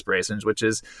postseason aspirations, which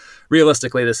is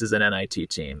realistically this is an NIT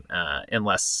team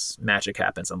unless magic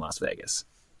happens in Las Vegas.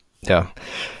 Yeah.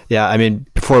 I mean,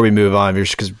 before we move on,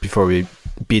 before we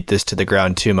beat this to the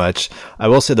ground too much, I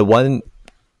will say the one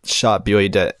shot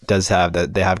BYU does have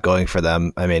that they have going for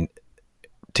them. I mean,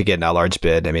 to get an at-large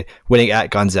bid. I mean, winning at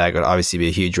Gonzaga would obviously be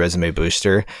a huge resume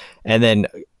booster, and then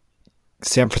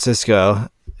San Francisco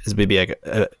is maybe like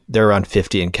they're around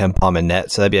 50 in KenPom and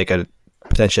net, so that'd be like a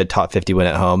potentially a top 50 win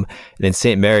at home. And then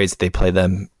St. Mary's, if they play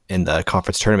them in the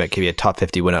conference tournament, could be a top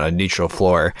 50 win on a neutral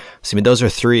floor. So I mean, those are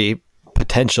 3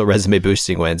 potential resume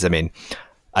boosting wins. I mean,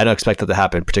 I don't expect that to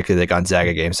happen, particularly the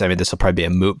Gonzaga game. So I mean, this will probably be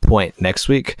a moot point next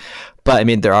week. But I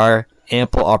mean, there are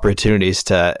ample opportunities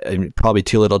probably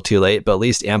too little, too late, but at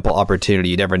least ample opportunity.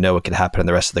 You never know what could happen in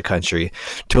the rest of the country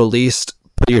to at least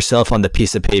put yourself on the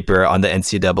piece of paper on the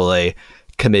NCAA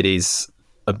committee's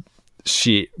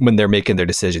sheet when they're making their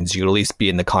decisions. You could at least be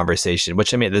in the conversation,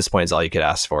 which I mean, at this point is all you could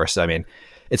ask for. So I mean,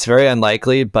 it's very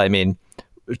unlikely, but I mean,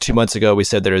 2 months ago we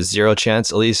said there was 0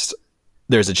 chance. At least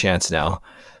there's a chance now.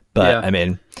 But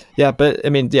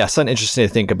something interesting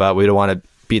to think about. We don't want to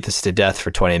beat this to death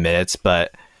for 20 minutes,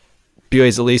 but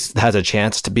BYU at least has a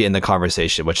chance to be in the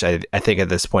conversation, which I think at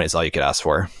this point is all you could ask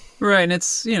for. Right, and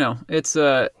it's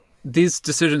these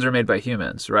decisions are made by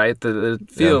humans, right? The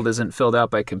field isn't filled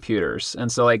out by computers,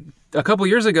 and so like a couple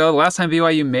years ago, the last time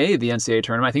BYU made the NCAA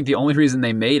tournament, I think the only reason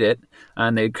they made it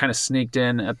and they kind of sneaked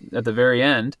in at the very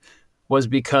end was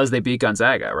because they beat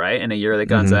Gonzaga, right? In a year that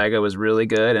Gonzaga was really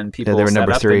good, and people they were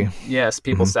number 3.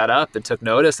 People sat up and took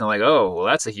notice and like, oh, well,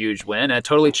 that's a huge win. And it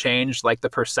totally changed like the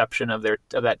perception of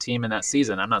that team in that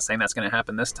season. I'm not saying that's going to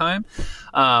happen this time,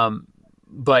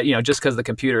 but just because the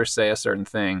computers say a certain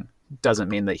thing doesn't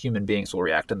mean that human beings will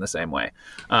react in the same way,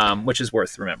 which is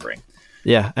worth remembering.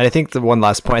 Yeah, and I think the one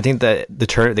last point, I think that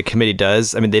the committee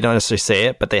does. I mean, they don't necessarily say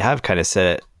it, but they have kind of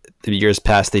said it. The years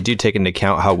past, they do take into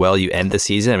account how well you end the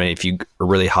season. I mean, if you are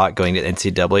really hot going to the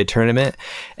NCAA tournament,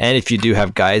 and if you do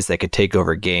have guys that could take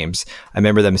over games. I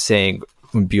remember them saying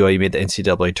when BYU made the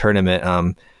NCAA tournament,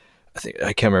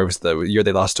 I can't remember if it was the year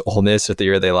they lost to Ole Miss or the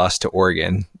year they lost to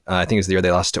Oregon. I think it was the year they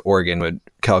lost to Oregon when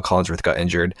Kyle Collinsworth got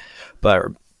injured.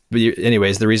 But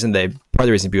anyways, part of the reason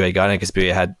BYU got it because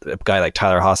BYU had a guy like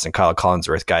Tyler Haas and Kyle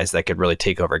Collinsworth, guys that could really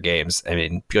take over games. I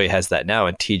mean, BYU has that now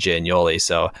in TJ and Yoli,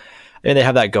 so. And they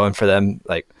have that going for them.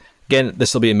 Like, again,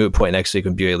 this will be a moot point next week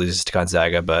when BYU loses to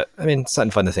Gonzaga, but I mean, something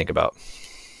fun to think about.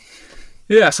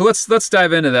 Yeah, so let's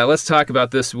dive into that. Let's talk about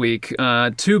this week.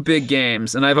 2 big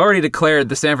games, and I've already declared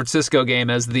the San Francisco game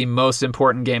as the most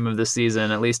important game of the season.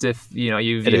 At least if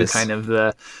you view kind of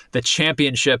the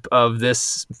championship of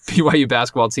this BYU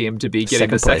basketball team to be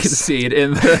getting second seed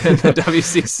in the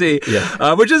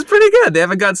WCC, which is pretty good. They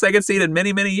haven't got second seed in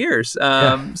many years,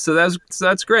 so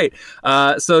that's great.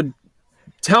 So.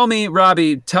 Tell me,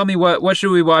 Robbie, what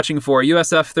should we be watching for?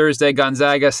 USF Thursday,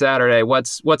 Gonzaga Saturday.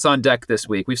 What's on deck this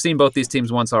week? We've seen both these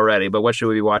teams once already, but what should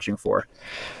we be watching for?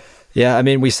 Yeah, I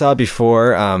mean, we saw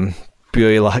before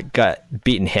BYU got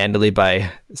beaten handily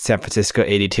by San Francisco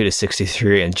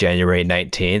 82-63 on January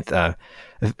 19th.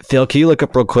 Phil, can you look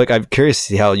up real quick? I'm curious to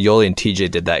see how Yoli and TJ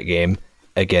did that game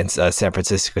against San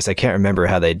Francisco because I can't remember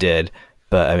how they did.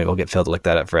 But I mean, we'll get Phil to look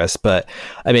that up for us. But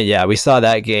I mean, yeah, we saw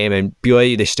that game, and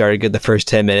BYU, they started good the first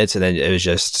 10 minutes, and then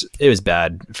it was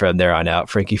bad from there on out.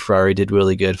 Frankie Ferrari did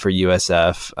really good for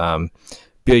USF.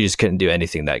 BYU just couldn't do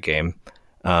anything that game.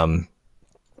 But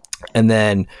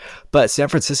San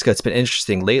Francisco, it's been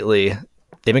interesting lately.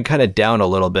 They've been kind of down a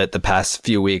little bit the past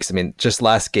few weeks. I mean, just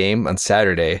last game on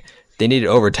Saturday, they needed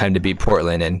overtime to beat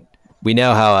Portland, and we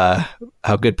know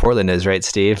how good Portland is, right,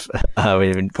 Steve?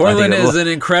 Portland is an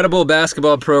incredible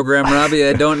basketball program, Robbie.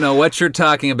 I don't know what you're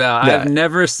talking about. I've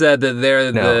never said that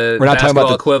they're the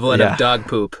basketball equivalent of dog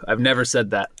poop. I've never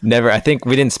said that. Never. I think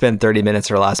we didn't spend 30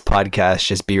 minutes of our last podcast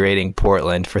just berating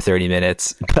Portland for 30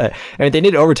 minutes. But I mean, they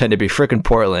need overtime to be frickin'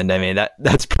 Portland. I mean,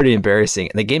 that's pretty embarrassing.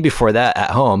 And the game before that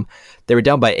at home, they were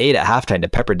down by 8 at halftime to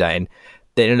Pepperdine.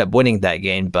 They ended up winning that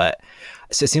game, but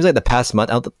so it seems like the past month,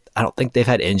 I don't think they've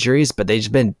had injuries, but they've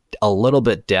just been a little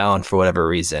bit down for whatever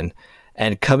reason.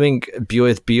 And with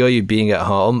BYU being at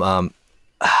home,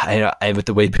 with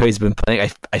the way BYU's been playing,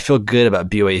 I feel good about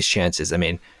BYU's chances. I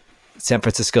mean, San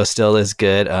Francisco still is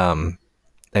good. And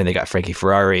they got Frankie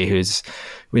Ferrari,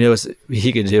 we know what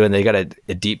he could do, and they got a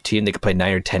deep team. They could play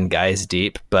 9 or 10 guys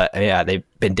deep. But yeah, they've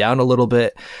been down a little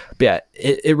bit. But yeah,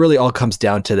 it really all comes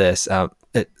down to this.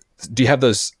 Do you have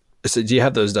those? So do you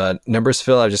have those numbers,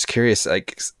 Phil? I was just curious.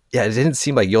 Like, yeah, it didn't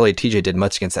seem like Yoli TJ did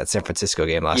much against that San Francisco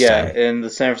game last time. Yeah, in the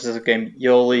San Francisco game,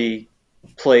 Yoli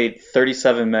played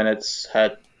 37 minutes,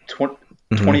 had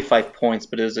 25 points,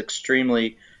 but it was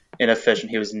extremely inefficient.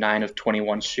 He was 9 of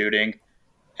 21 shooting,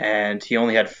 and he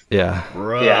only had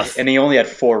and he only had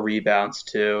 4 rebounds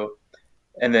too.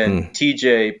 And then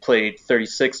TJ played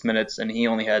 36 minutes, and he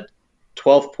only had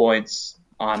 12 points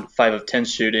on 5 of 10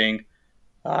 shooting.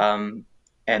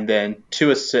 And then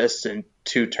 2 assists and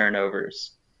 2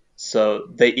 turnovers. So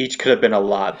they each could have been a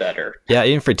lot better. Yeah,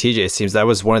 even for TJ, it seems that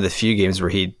was one of the few games where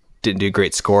he didn't do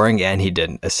great scoring and he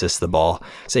didn't assist the ball.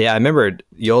 So yeah, I remember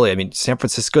Yoli. I mean, San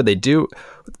Francisco, the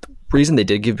reason they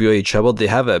did give BYU trouble, they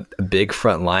have a big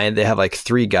front line. They have like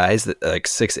 3 guys that like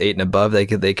 6'8" and above they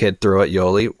could throw at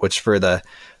Yoli, which for the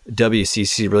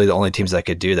WCC, really the only teams that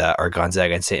could do that are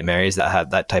Gonzaga and St. Mary's that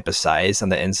have that type of size on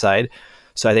the inside.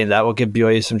 So I think that will give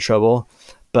BYU some trouble.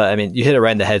 But I mean, you hit it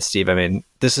right in the head, Steve. I mean,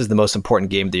 this is the most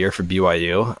important game of the year for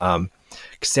BYU.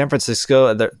 San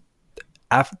Francisco,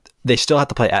 they still have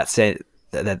to play at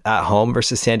home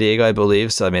versus San Diego, I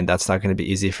believe. So I mean, that's not going to be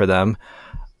easy for them.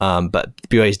 But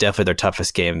BYU is definitely their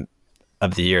toughest game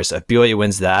of the year. So if BYU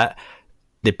wins that,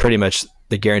 they pretty much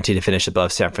they're guaranteed to finish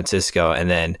above San Francisco, and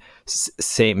then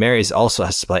St. Mary's also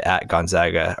has to play at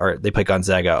Gonzaga, or they play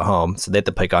Gonzaga at home, so they have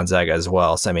to play Gonzaga as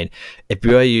well. So I mean, if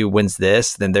BYU wins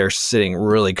this, then they're sitting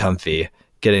really comfy,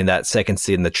 getting that second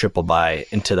seed in the triple bye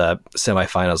into the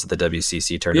semifinals of the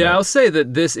WCC tournament. Yeah, I'll say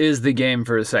that this is the game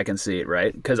for the second seed,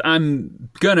 right? Because I'm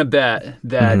gonna bet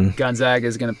that Gonzaga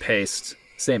is gonna pace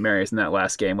St. Mary's in that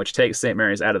last game, which takes St.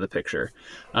 Mary's out of the picture.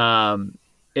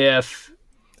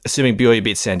 Assuming BYU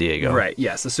beats San Diego. Right,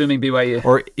 yes, assuming BYU.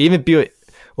 Or even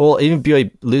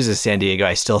BYU loses San Diego,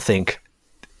 I still think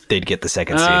they'd get the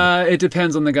second seed. It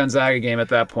depends on the Gonzaga game at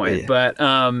that point. Yeah. But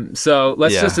so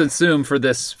let's just assume for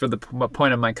the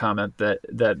point of my comment that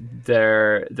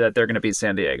they're going to beat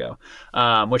San Diego,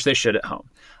 which they should at home.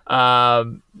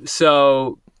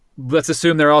 So let's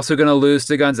assume they're also going to lose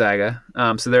to Gonzaga.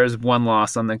 So there's one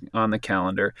loss on the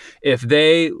calendar. If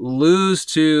they lose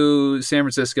to San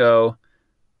Francisco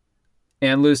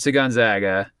and lose to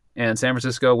Gonzaga, and San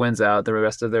Francisco wins out the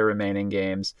rest of their remaining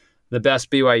games, the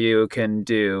best BYU can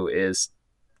do is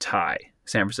tie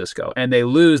San Francisco. And they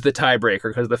lose the tiebreaker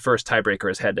because the first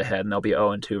tiebreaker is head-to-head, and they'll be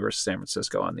 0-2 versus San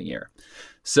Francisco on the year.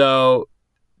 So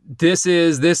this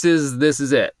is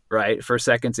it, right, for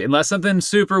second seed. Unless something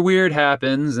super weird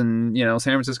happens and, San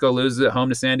Francisco loses at home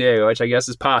to San Diego, which I guess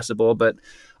is possible, but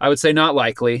I would say not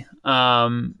likely.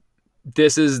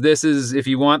 This is if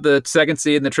you want the second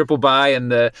seed and the triple bye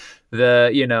and the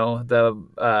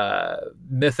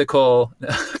mythical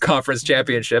conference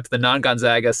championship, the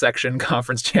non-Gonzaga section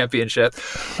conference championship.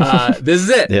 This is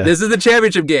it. Yeah. This is the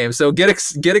championship game. So get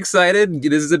excited.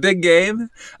 This is a big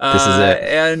game. This is it.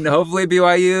 And hopefully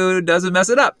BYU doesn't mess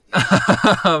it up.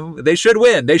 They should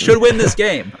win. They should win this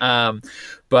game.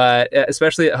 But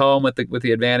especially at home with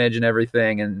the advantage and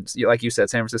everything, and like you said,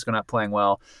 San Francisco not playing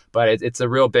well, but it's a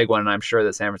real big one, and I'm sure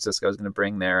that San Francisco is going to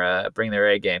bring their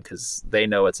A game because they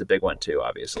know it's a big one too,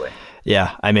 obviously.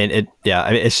 Yeah, I mean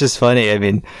it's just funny. I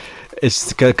mean,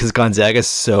 it's because Gonzaga is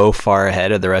so far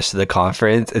ahead of the rest of the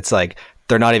conference. It's like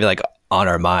they're not even like on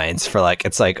our minds for like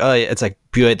it's like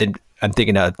BYU. I'm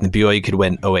thinking the BYU could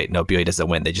win. Oh wait, no, BYU doesn't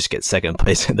win. They just get second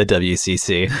place in the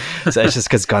WCC. So it's just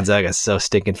because Gonzaga is so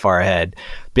stinking far ahead.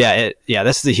 But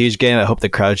this is a huge game. I hope the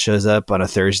crowd shows up on a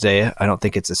Thursday. I don't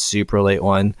think it's a super late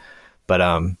one, but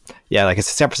like I said,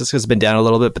 San Francisco's been down a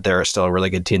little bit, but they're still a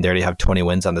really good team. They already have 20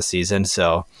 wins on the season.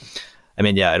 So, I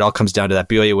mean, it all comes down to that.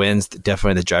 BYU wins,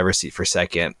 definitely the driver's seat for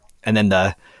second, and then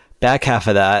the back half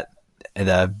of that.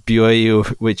 The BYU,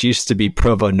 which used to be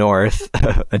Provo North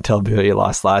until BYU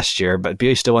lost last year, but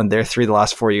BYU still won their 3 of the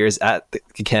last 4 years at the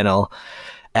Kennel,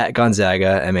 at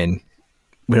Gonzaga. I mean,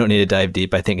 we don't need to dive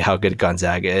deep. I think how good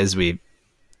Gonzaga is. They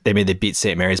beat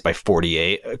St. Mary's by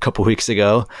 48 a couple weeks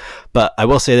ago. But I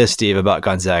will say this, Steve, about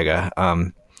Gonzaga.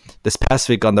 This past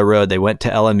week on the road, they went to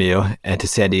LMU and to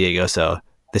San Diego, so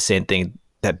the same thing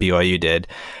that BYU did.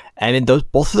 And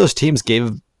both of those teams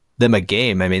gave them a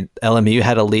game. I mean, LMU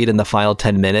had a lead in the final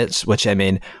 10 minutes, which I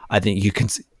think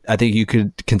you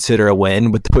could consider a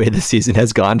win with the way the season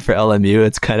has gone for LMU.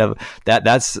 It's kind of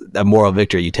that's a moral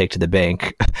victory you take to the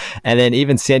bank. And then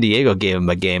even San Diego gave them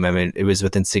a game. I mean, it was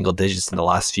within single digits in the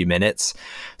last few minutes.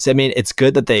 So I mean, it's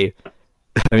good that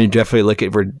definitely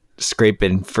we're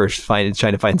scraping for trying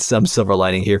to find some silver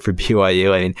lining here for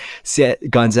BYU. I mean,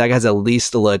 Gonzaga has at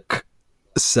least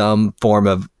some form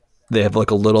of. They have a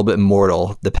little bit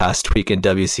mortal the past week in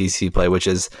WCC play, which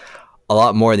is a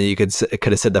lot more than you could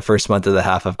have said the first month of the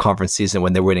half of conference season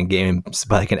when they're winning games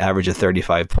by an average of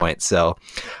 35 points. So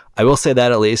I will say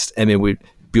that at least. I mean,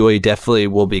 BYU definitely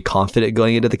will be confident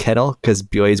going into the Kennel because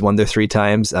BYU's won there 3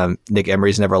 times. Nick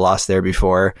Emery's never lost there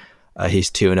before. He's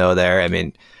 2-0 there. I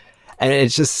mean, and it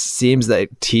just seems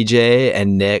that TJ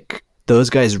and Nick, those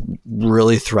guys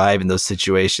really thrive in those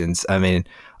situations. I mean,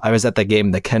 I was at that game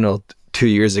in the Kennel 2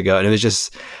 years ago, and it was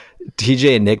just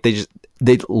TJ and Nick.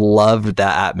 They loved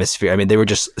that atmosphere. I mean, they were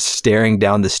just staring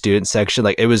down the student section.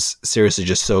 Like, it was seriously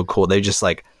just so cool. They just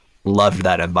loved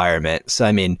that environment. So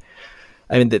I mean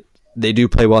that they do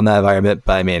play well in that environment.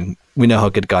 But I mean, we know how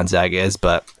good Gonzaga is.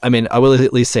 But I mean, I will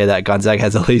at least say that Gonzaga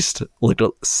has at least looked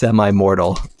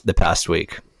semi-mortal the past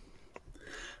week.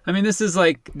 I mean, this is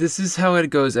how it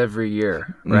goes every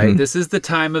year, right? Mm-hmm. This is the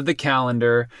time of the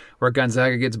calendar where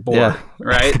Gonzaga gets bored,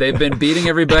 right? They've been beating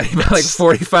everybody by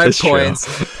 45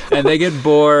 points, and they get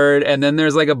bored, and then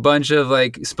there's a bunch of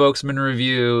spokesman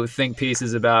review think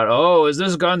pieces about, oh, is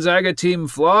this Gonzaga team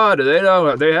flawed?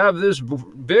 They have this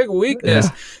big weakness,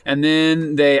 and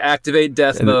then they activate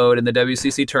death mode in the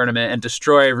WCC tournament and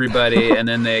destroy everybody, and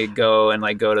then they go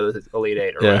to the Elite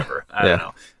Eight or whatever. I don't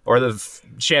know. or the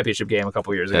championship game a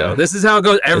couple years ago. Yeah. This is how it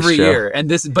goes every true. year. And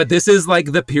this is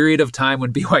like the period of time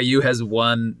when BYU has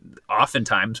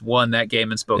oftentimes won that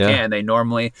game in Spokane. Yeah. They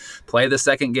normally play the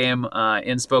second game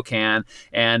in Spokane,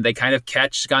 and they kind of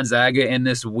catch Gonzaga in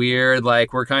this weird,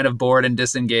 like, we're kind of bored and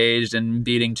disengaged and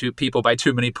beating two people by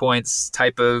too many points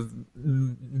type of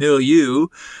milieu,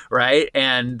 right?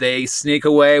 And they sneak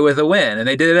away with a win, and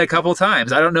they did it a couple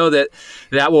times. I don't know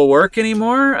that will work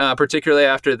anymore, particularly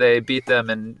after they beat them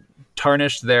and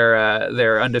tarnished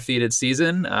their undefeated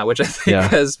season, which I think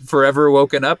has forever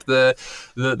woken up the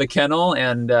kennel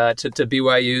and to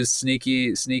BYU's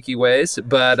sneaky ways.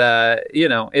 But I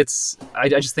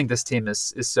just think this team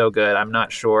is so good. I'm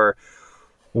not sure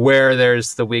where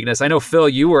there's the weakness. I know, Phil,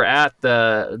 you were at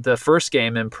the first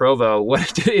game in Provo.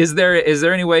 What is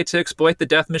there any way to exploit the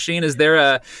death machine? Is there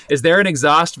an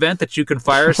exhaust vent that you can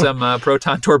fire some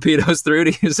proton torpedoes through,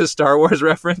 to use a Star Wars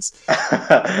reference?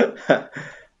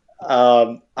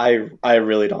 I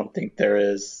really don't think there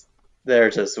is.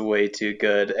 They're just way too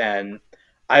good, and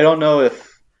I don't know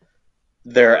if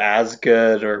they're as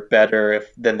good or better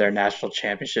than their national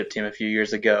championship team a few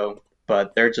years ago,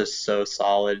 but they're just so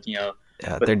solid. Yeah,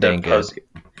 they're dang good.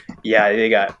 Yeah, they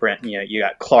got Brent. You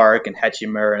got Clark and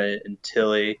Hechimura and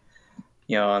Tilly,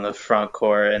 on the front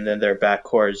court, and then their back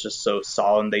court is just so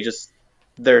solid. And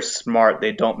they're smart.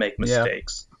 They don't make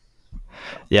mistakes.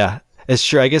 Yeah. It's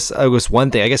true. I guess it was one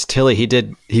thing. I guess Tilly,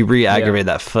 he re-aggravated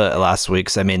that foot last week.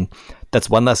 So, I mean, that's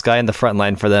one less guy in the front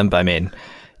line for them. But, I mean,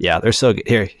 yeah, they're so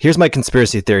good. Here's my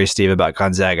conspiracy theory, Steve, about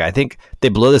Gonzaga. I think they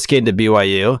blow this game to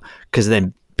BYU because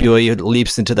then BYU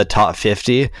leaps into the top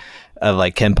 50 of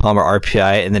like Ken Palmer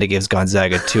RPI, and then it gives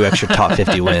Gonzaga 2 extra top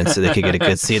 50 wins so they could get a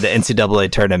good seed in the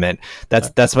NCAA tournament.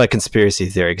 That's my conspiracy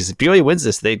theory, because if BYU wins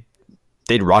this, they'd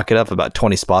rocket up about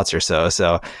 20 spots or so.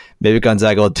 So maybe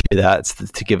Gonzaga will do that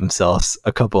to give themselves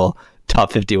a couple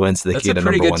top 50 wins so they can get a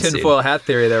number 1 seed. That's a pretty good tinfoil hat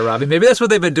theory there, Robbie. Maybe that's what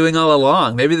they've been doing all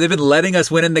along. Maybe they've been letting us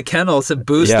win in the kennel to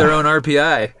boost their own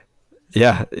RPI.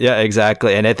 Yeah,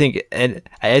 exactly. And I think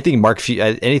Mark Few,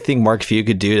 anything Mark Few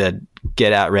could do to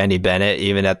get at Randy Bennett,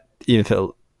 even if it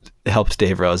helps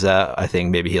Dave Rose out, I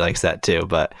think maybe he likes that too.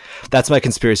 But that's my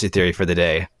conspiracy theory for the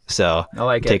day. So I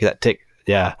like it.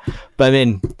 But I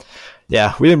mean,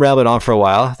 yeah, we've been rambling on for a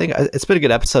while. I think it's been a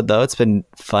good episode, though. It's been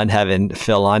fun having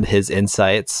Phil on, his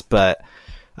insights. But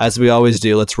as we always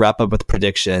do, let's wrap up with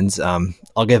predictions.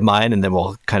 I'll give mine, and then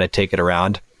we'll kind of take it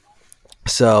around.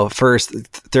 So first,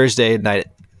 Thursday night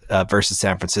versus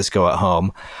San Francisco at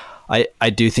home. I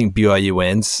do think BYU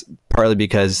wins, partly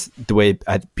because the way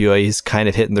BYU's kind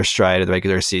of hitting their stride of the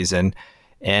regular season.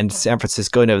 And San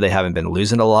Francisco, they haven't been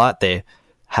losing a lot. They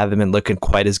haven't been looking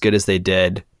quite as good as they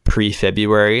did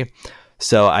pre-February.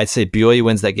 So I'd say BYU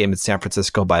wins that game in San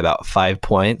Francisco by about 5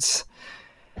 points.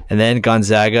 And then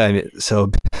Gonzaga,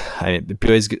 I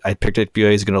picked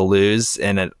BYU's going to lose.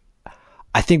 And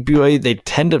I think BYU, they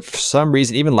tend to, for some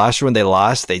reason, even last year when they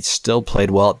lost, they still played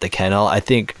well at the kennel. I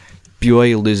think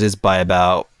BYU loses by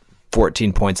about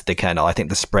 14 points at the kennel. I think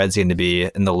the spread's going to be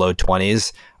in the low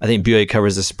 20s. I think BYU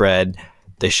covers the spread.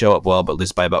 They show up well, but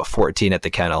lose by about 14 at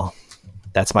the kennel.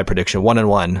 That's my prediction,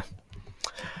 1-1.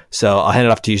 So I'll hand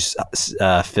it off to you,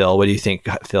 Phil. What do you think,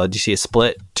 Phil? Do you see a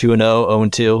split, 2-0,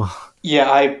 0-2?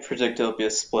 Yeah, I predict it'll be a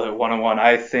split, 1-1.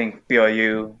 I think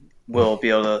BYU will be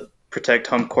able to protect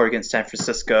home court against San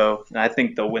Francisco, and I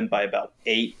think they'll win by about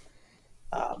 8.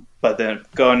 But then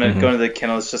going to the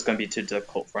kennel is just going to be too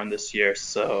difficult for them this year.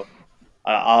 So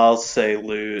I'll say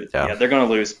lose. Yeah, they're going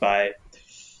to lose by,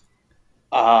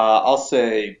 I'll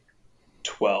say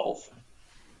 12.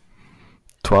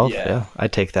 12? Yeah, I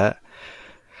take that.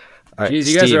 All right,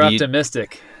 Jeez, you guys are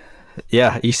optimistic.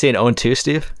 Yeah, you saying 0-2,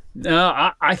 Steve?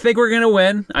 No, I think we're going to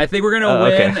win. I think we're going to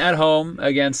win at home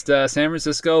against San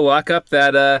Francisco. Lock up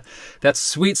that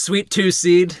sweet 2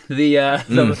 seed,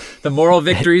 the Moral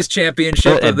Victories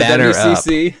Championship of the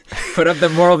WCC. Put up the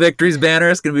Moral Victories banner.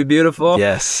 It's going to be beautiful.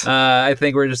 Yes. I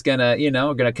think we're just going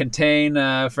to contain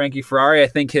Frankie Ferrari. I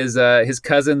think his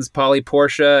cousins Paulie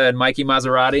Porsche and Mikey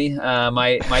Maserati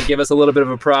might give us a little bit of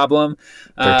a problem.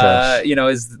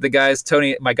 Is my guys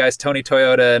Tony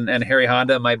Toyota and Harry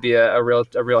Honda might be a real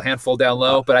handful down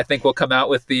low, but I think we'll come out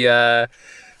with a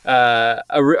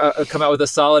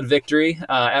solid victory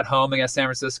at home against San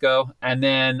Francisco. And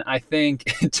then I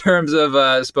think in terms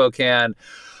of Spokane,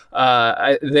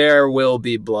 there will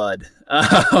be blood.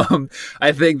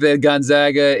 I think that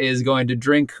Gonzaga is going to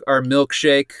drink our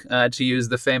milkshake, to use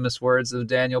the famous words of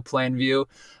Daniel Plainview.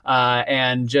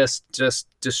 and just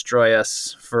destroy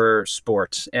us for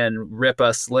sport and rip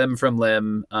us limb from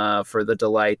limb for the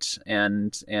delight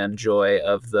and joy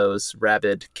of those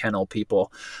rabid kennel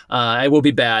people. It will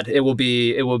be bad. It will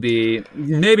be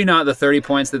maybe not the 30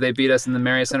 points that they beat us in the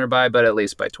Marriott Center by, but at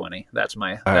least by 20. That's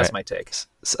my take.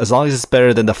 As long as it's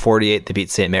better than the 48 they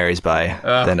beat St. Mary's by.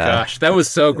 Oh, then, gosh, that was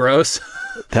so gross.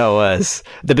 That was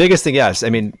the biggest thing. Yes, I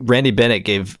mean Randy Bennett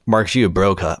gave Mark Hugh a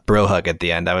bro hug at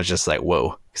the end. I was just like,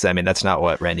 whoa, because I mean that's not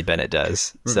what Randy Bennett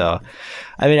does. Mm-hmm. So,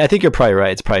 I mean, I think you're probably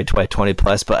right. It's probably 20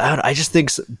 plus, but I just think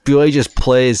BYU just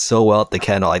plays so well at the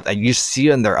kennel. Like you see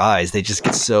in their eyes, they just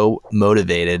get so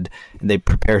motivated and they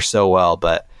prepare so well.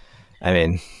 But I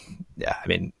mean, yeah, I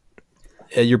mean,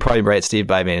 you're probably right, Steve.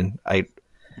 But I mean,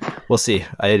 we'll see.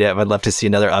 I'd love to see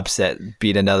another upset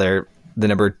beat the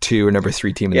number 2 or number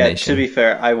 3 team in the nation. To be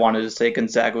fair, I wanted to say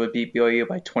Gonzaga would beat BYU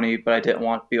by 20, but I didn't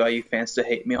want BYU fans to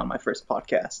hate me on my first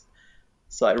podcast.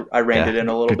 So I reined it in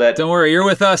a little bit. Don't worry, you're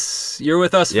with us. You're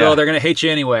with us, Phil. They're going to hate you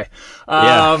anyway.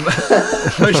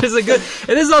 Which is it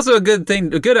is also a good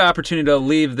thing, a good opportunity to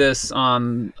leave this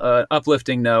on an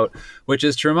uplifting note, which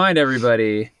is to remind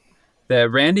everybody that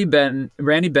Randy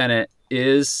Bennett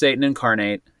is Satan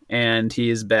incarnate, and he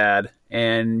is bad.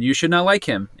 And you should not like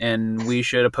him, and we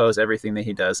should oppose everything that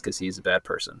he does because he's a bad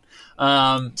person.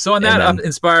 So on that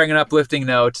inspiring and uplifting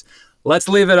note, let's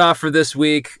leave it off for this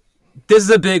week. This is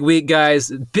a big week,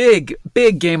 guys. Big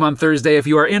game on Thursday. If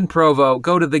you are in Provo,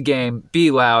 go to the game.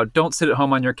 Be loud. Don't sit at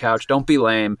home on your couch. Don't be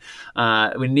lame.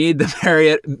 We need the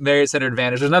Marriott Center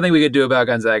advantage. There's nothing we could do about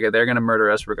Gonzaga. They're going to murder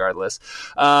us regardless.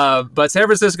 But San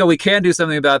Francisco, we can do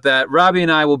something about that. Robbie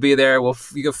and I will be there.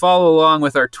 You can follow along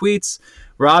with our tweets.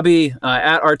 Robbie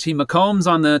at RT McCombs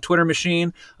on the Twitter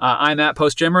machine. I'm at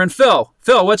PostJammer. And Phil,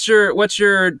 what's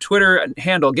your Twitter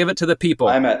handle? Give it to the people.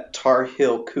 I'm at Tar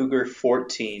Heel Cougar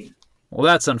 14. Well,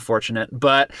 that's unfortunate,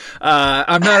 but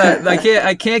I'm not.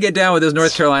 I can't get down with this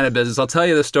North Carolina business. I'll tell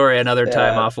you the story another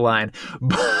time offline.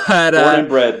 But born and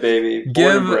bred, baby.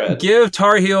 Give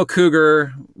Tar Heel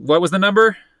Cougar. What was the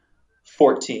number?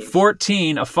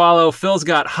 14 a follow. Phil's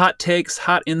got hot takes,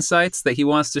 hot insights that he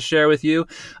wants to share with you,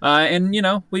 and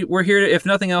we're here to, if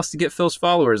nothing else, to get Phil's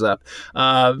followers up.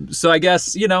 So I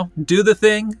guess do the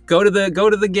thing, go to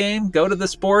the game, go to the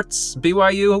sports.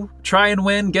 BYU, try and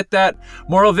win, get that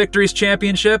Moral Victories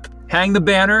Championship, hang the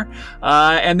banner,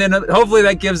 and then hopefully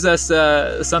that gives us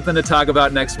something to talk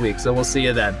about next week. So we'll see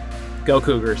you then. Go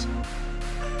Cougars.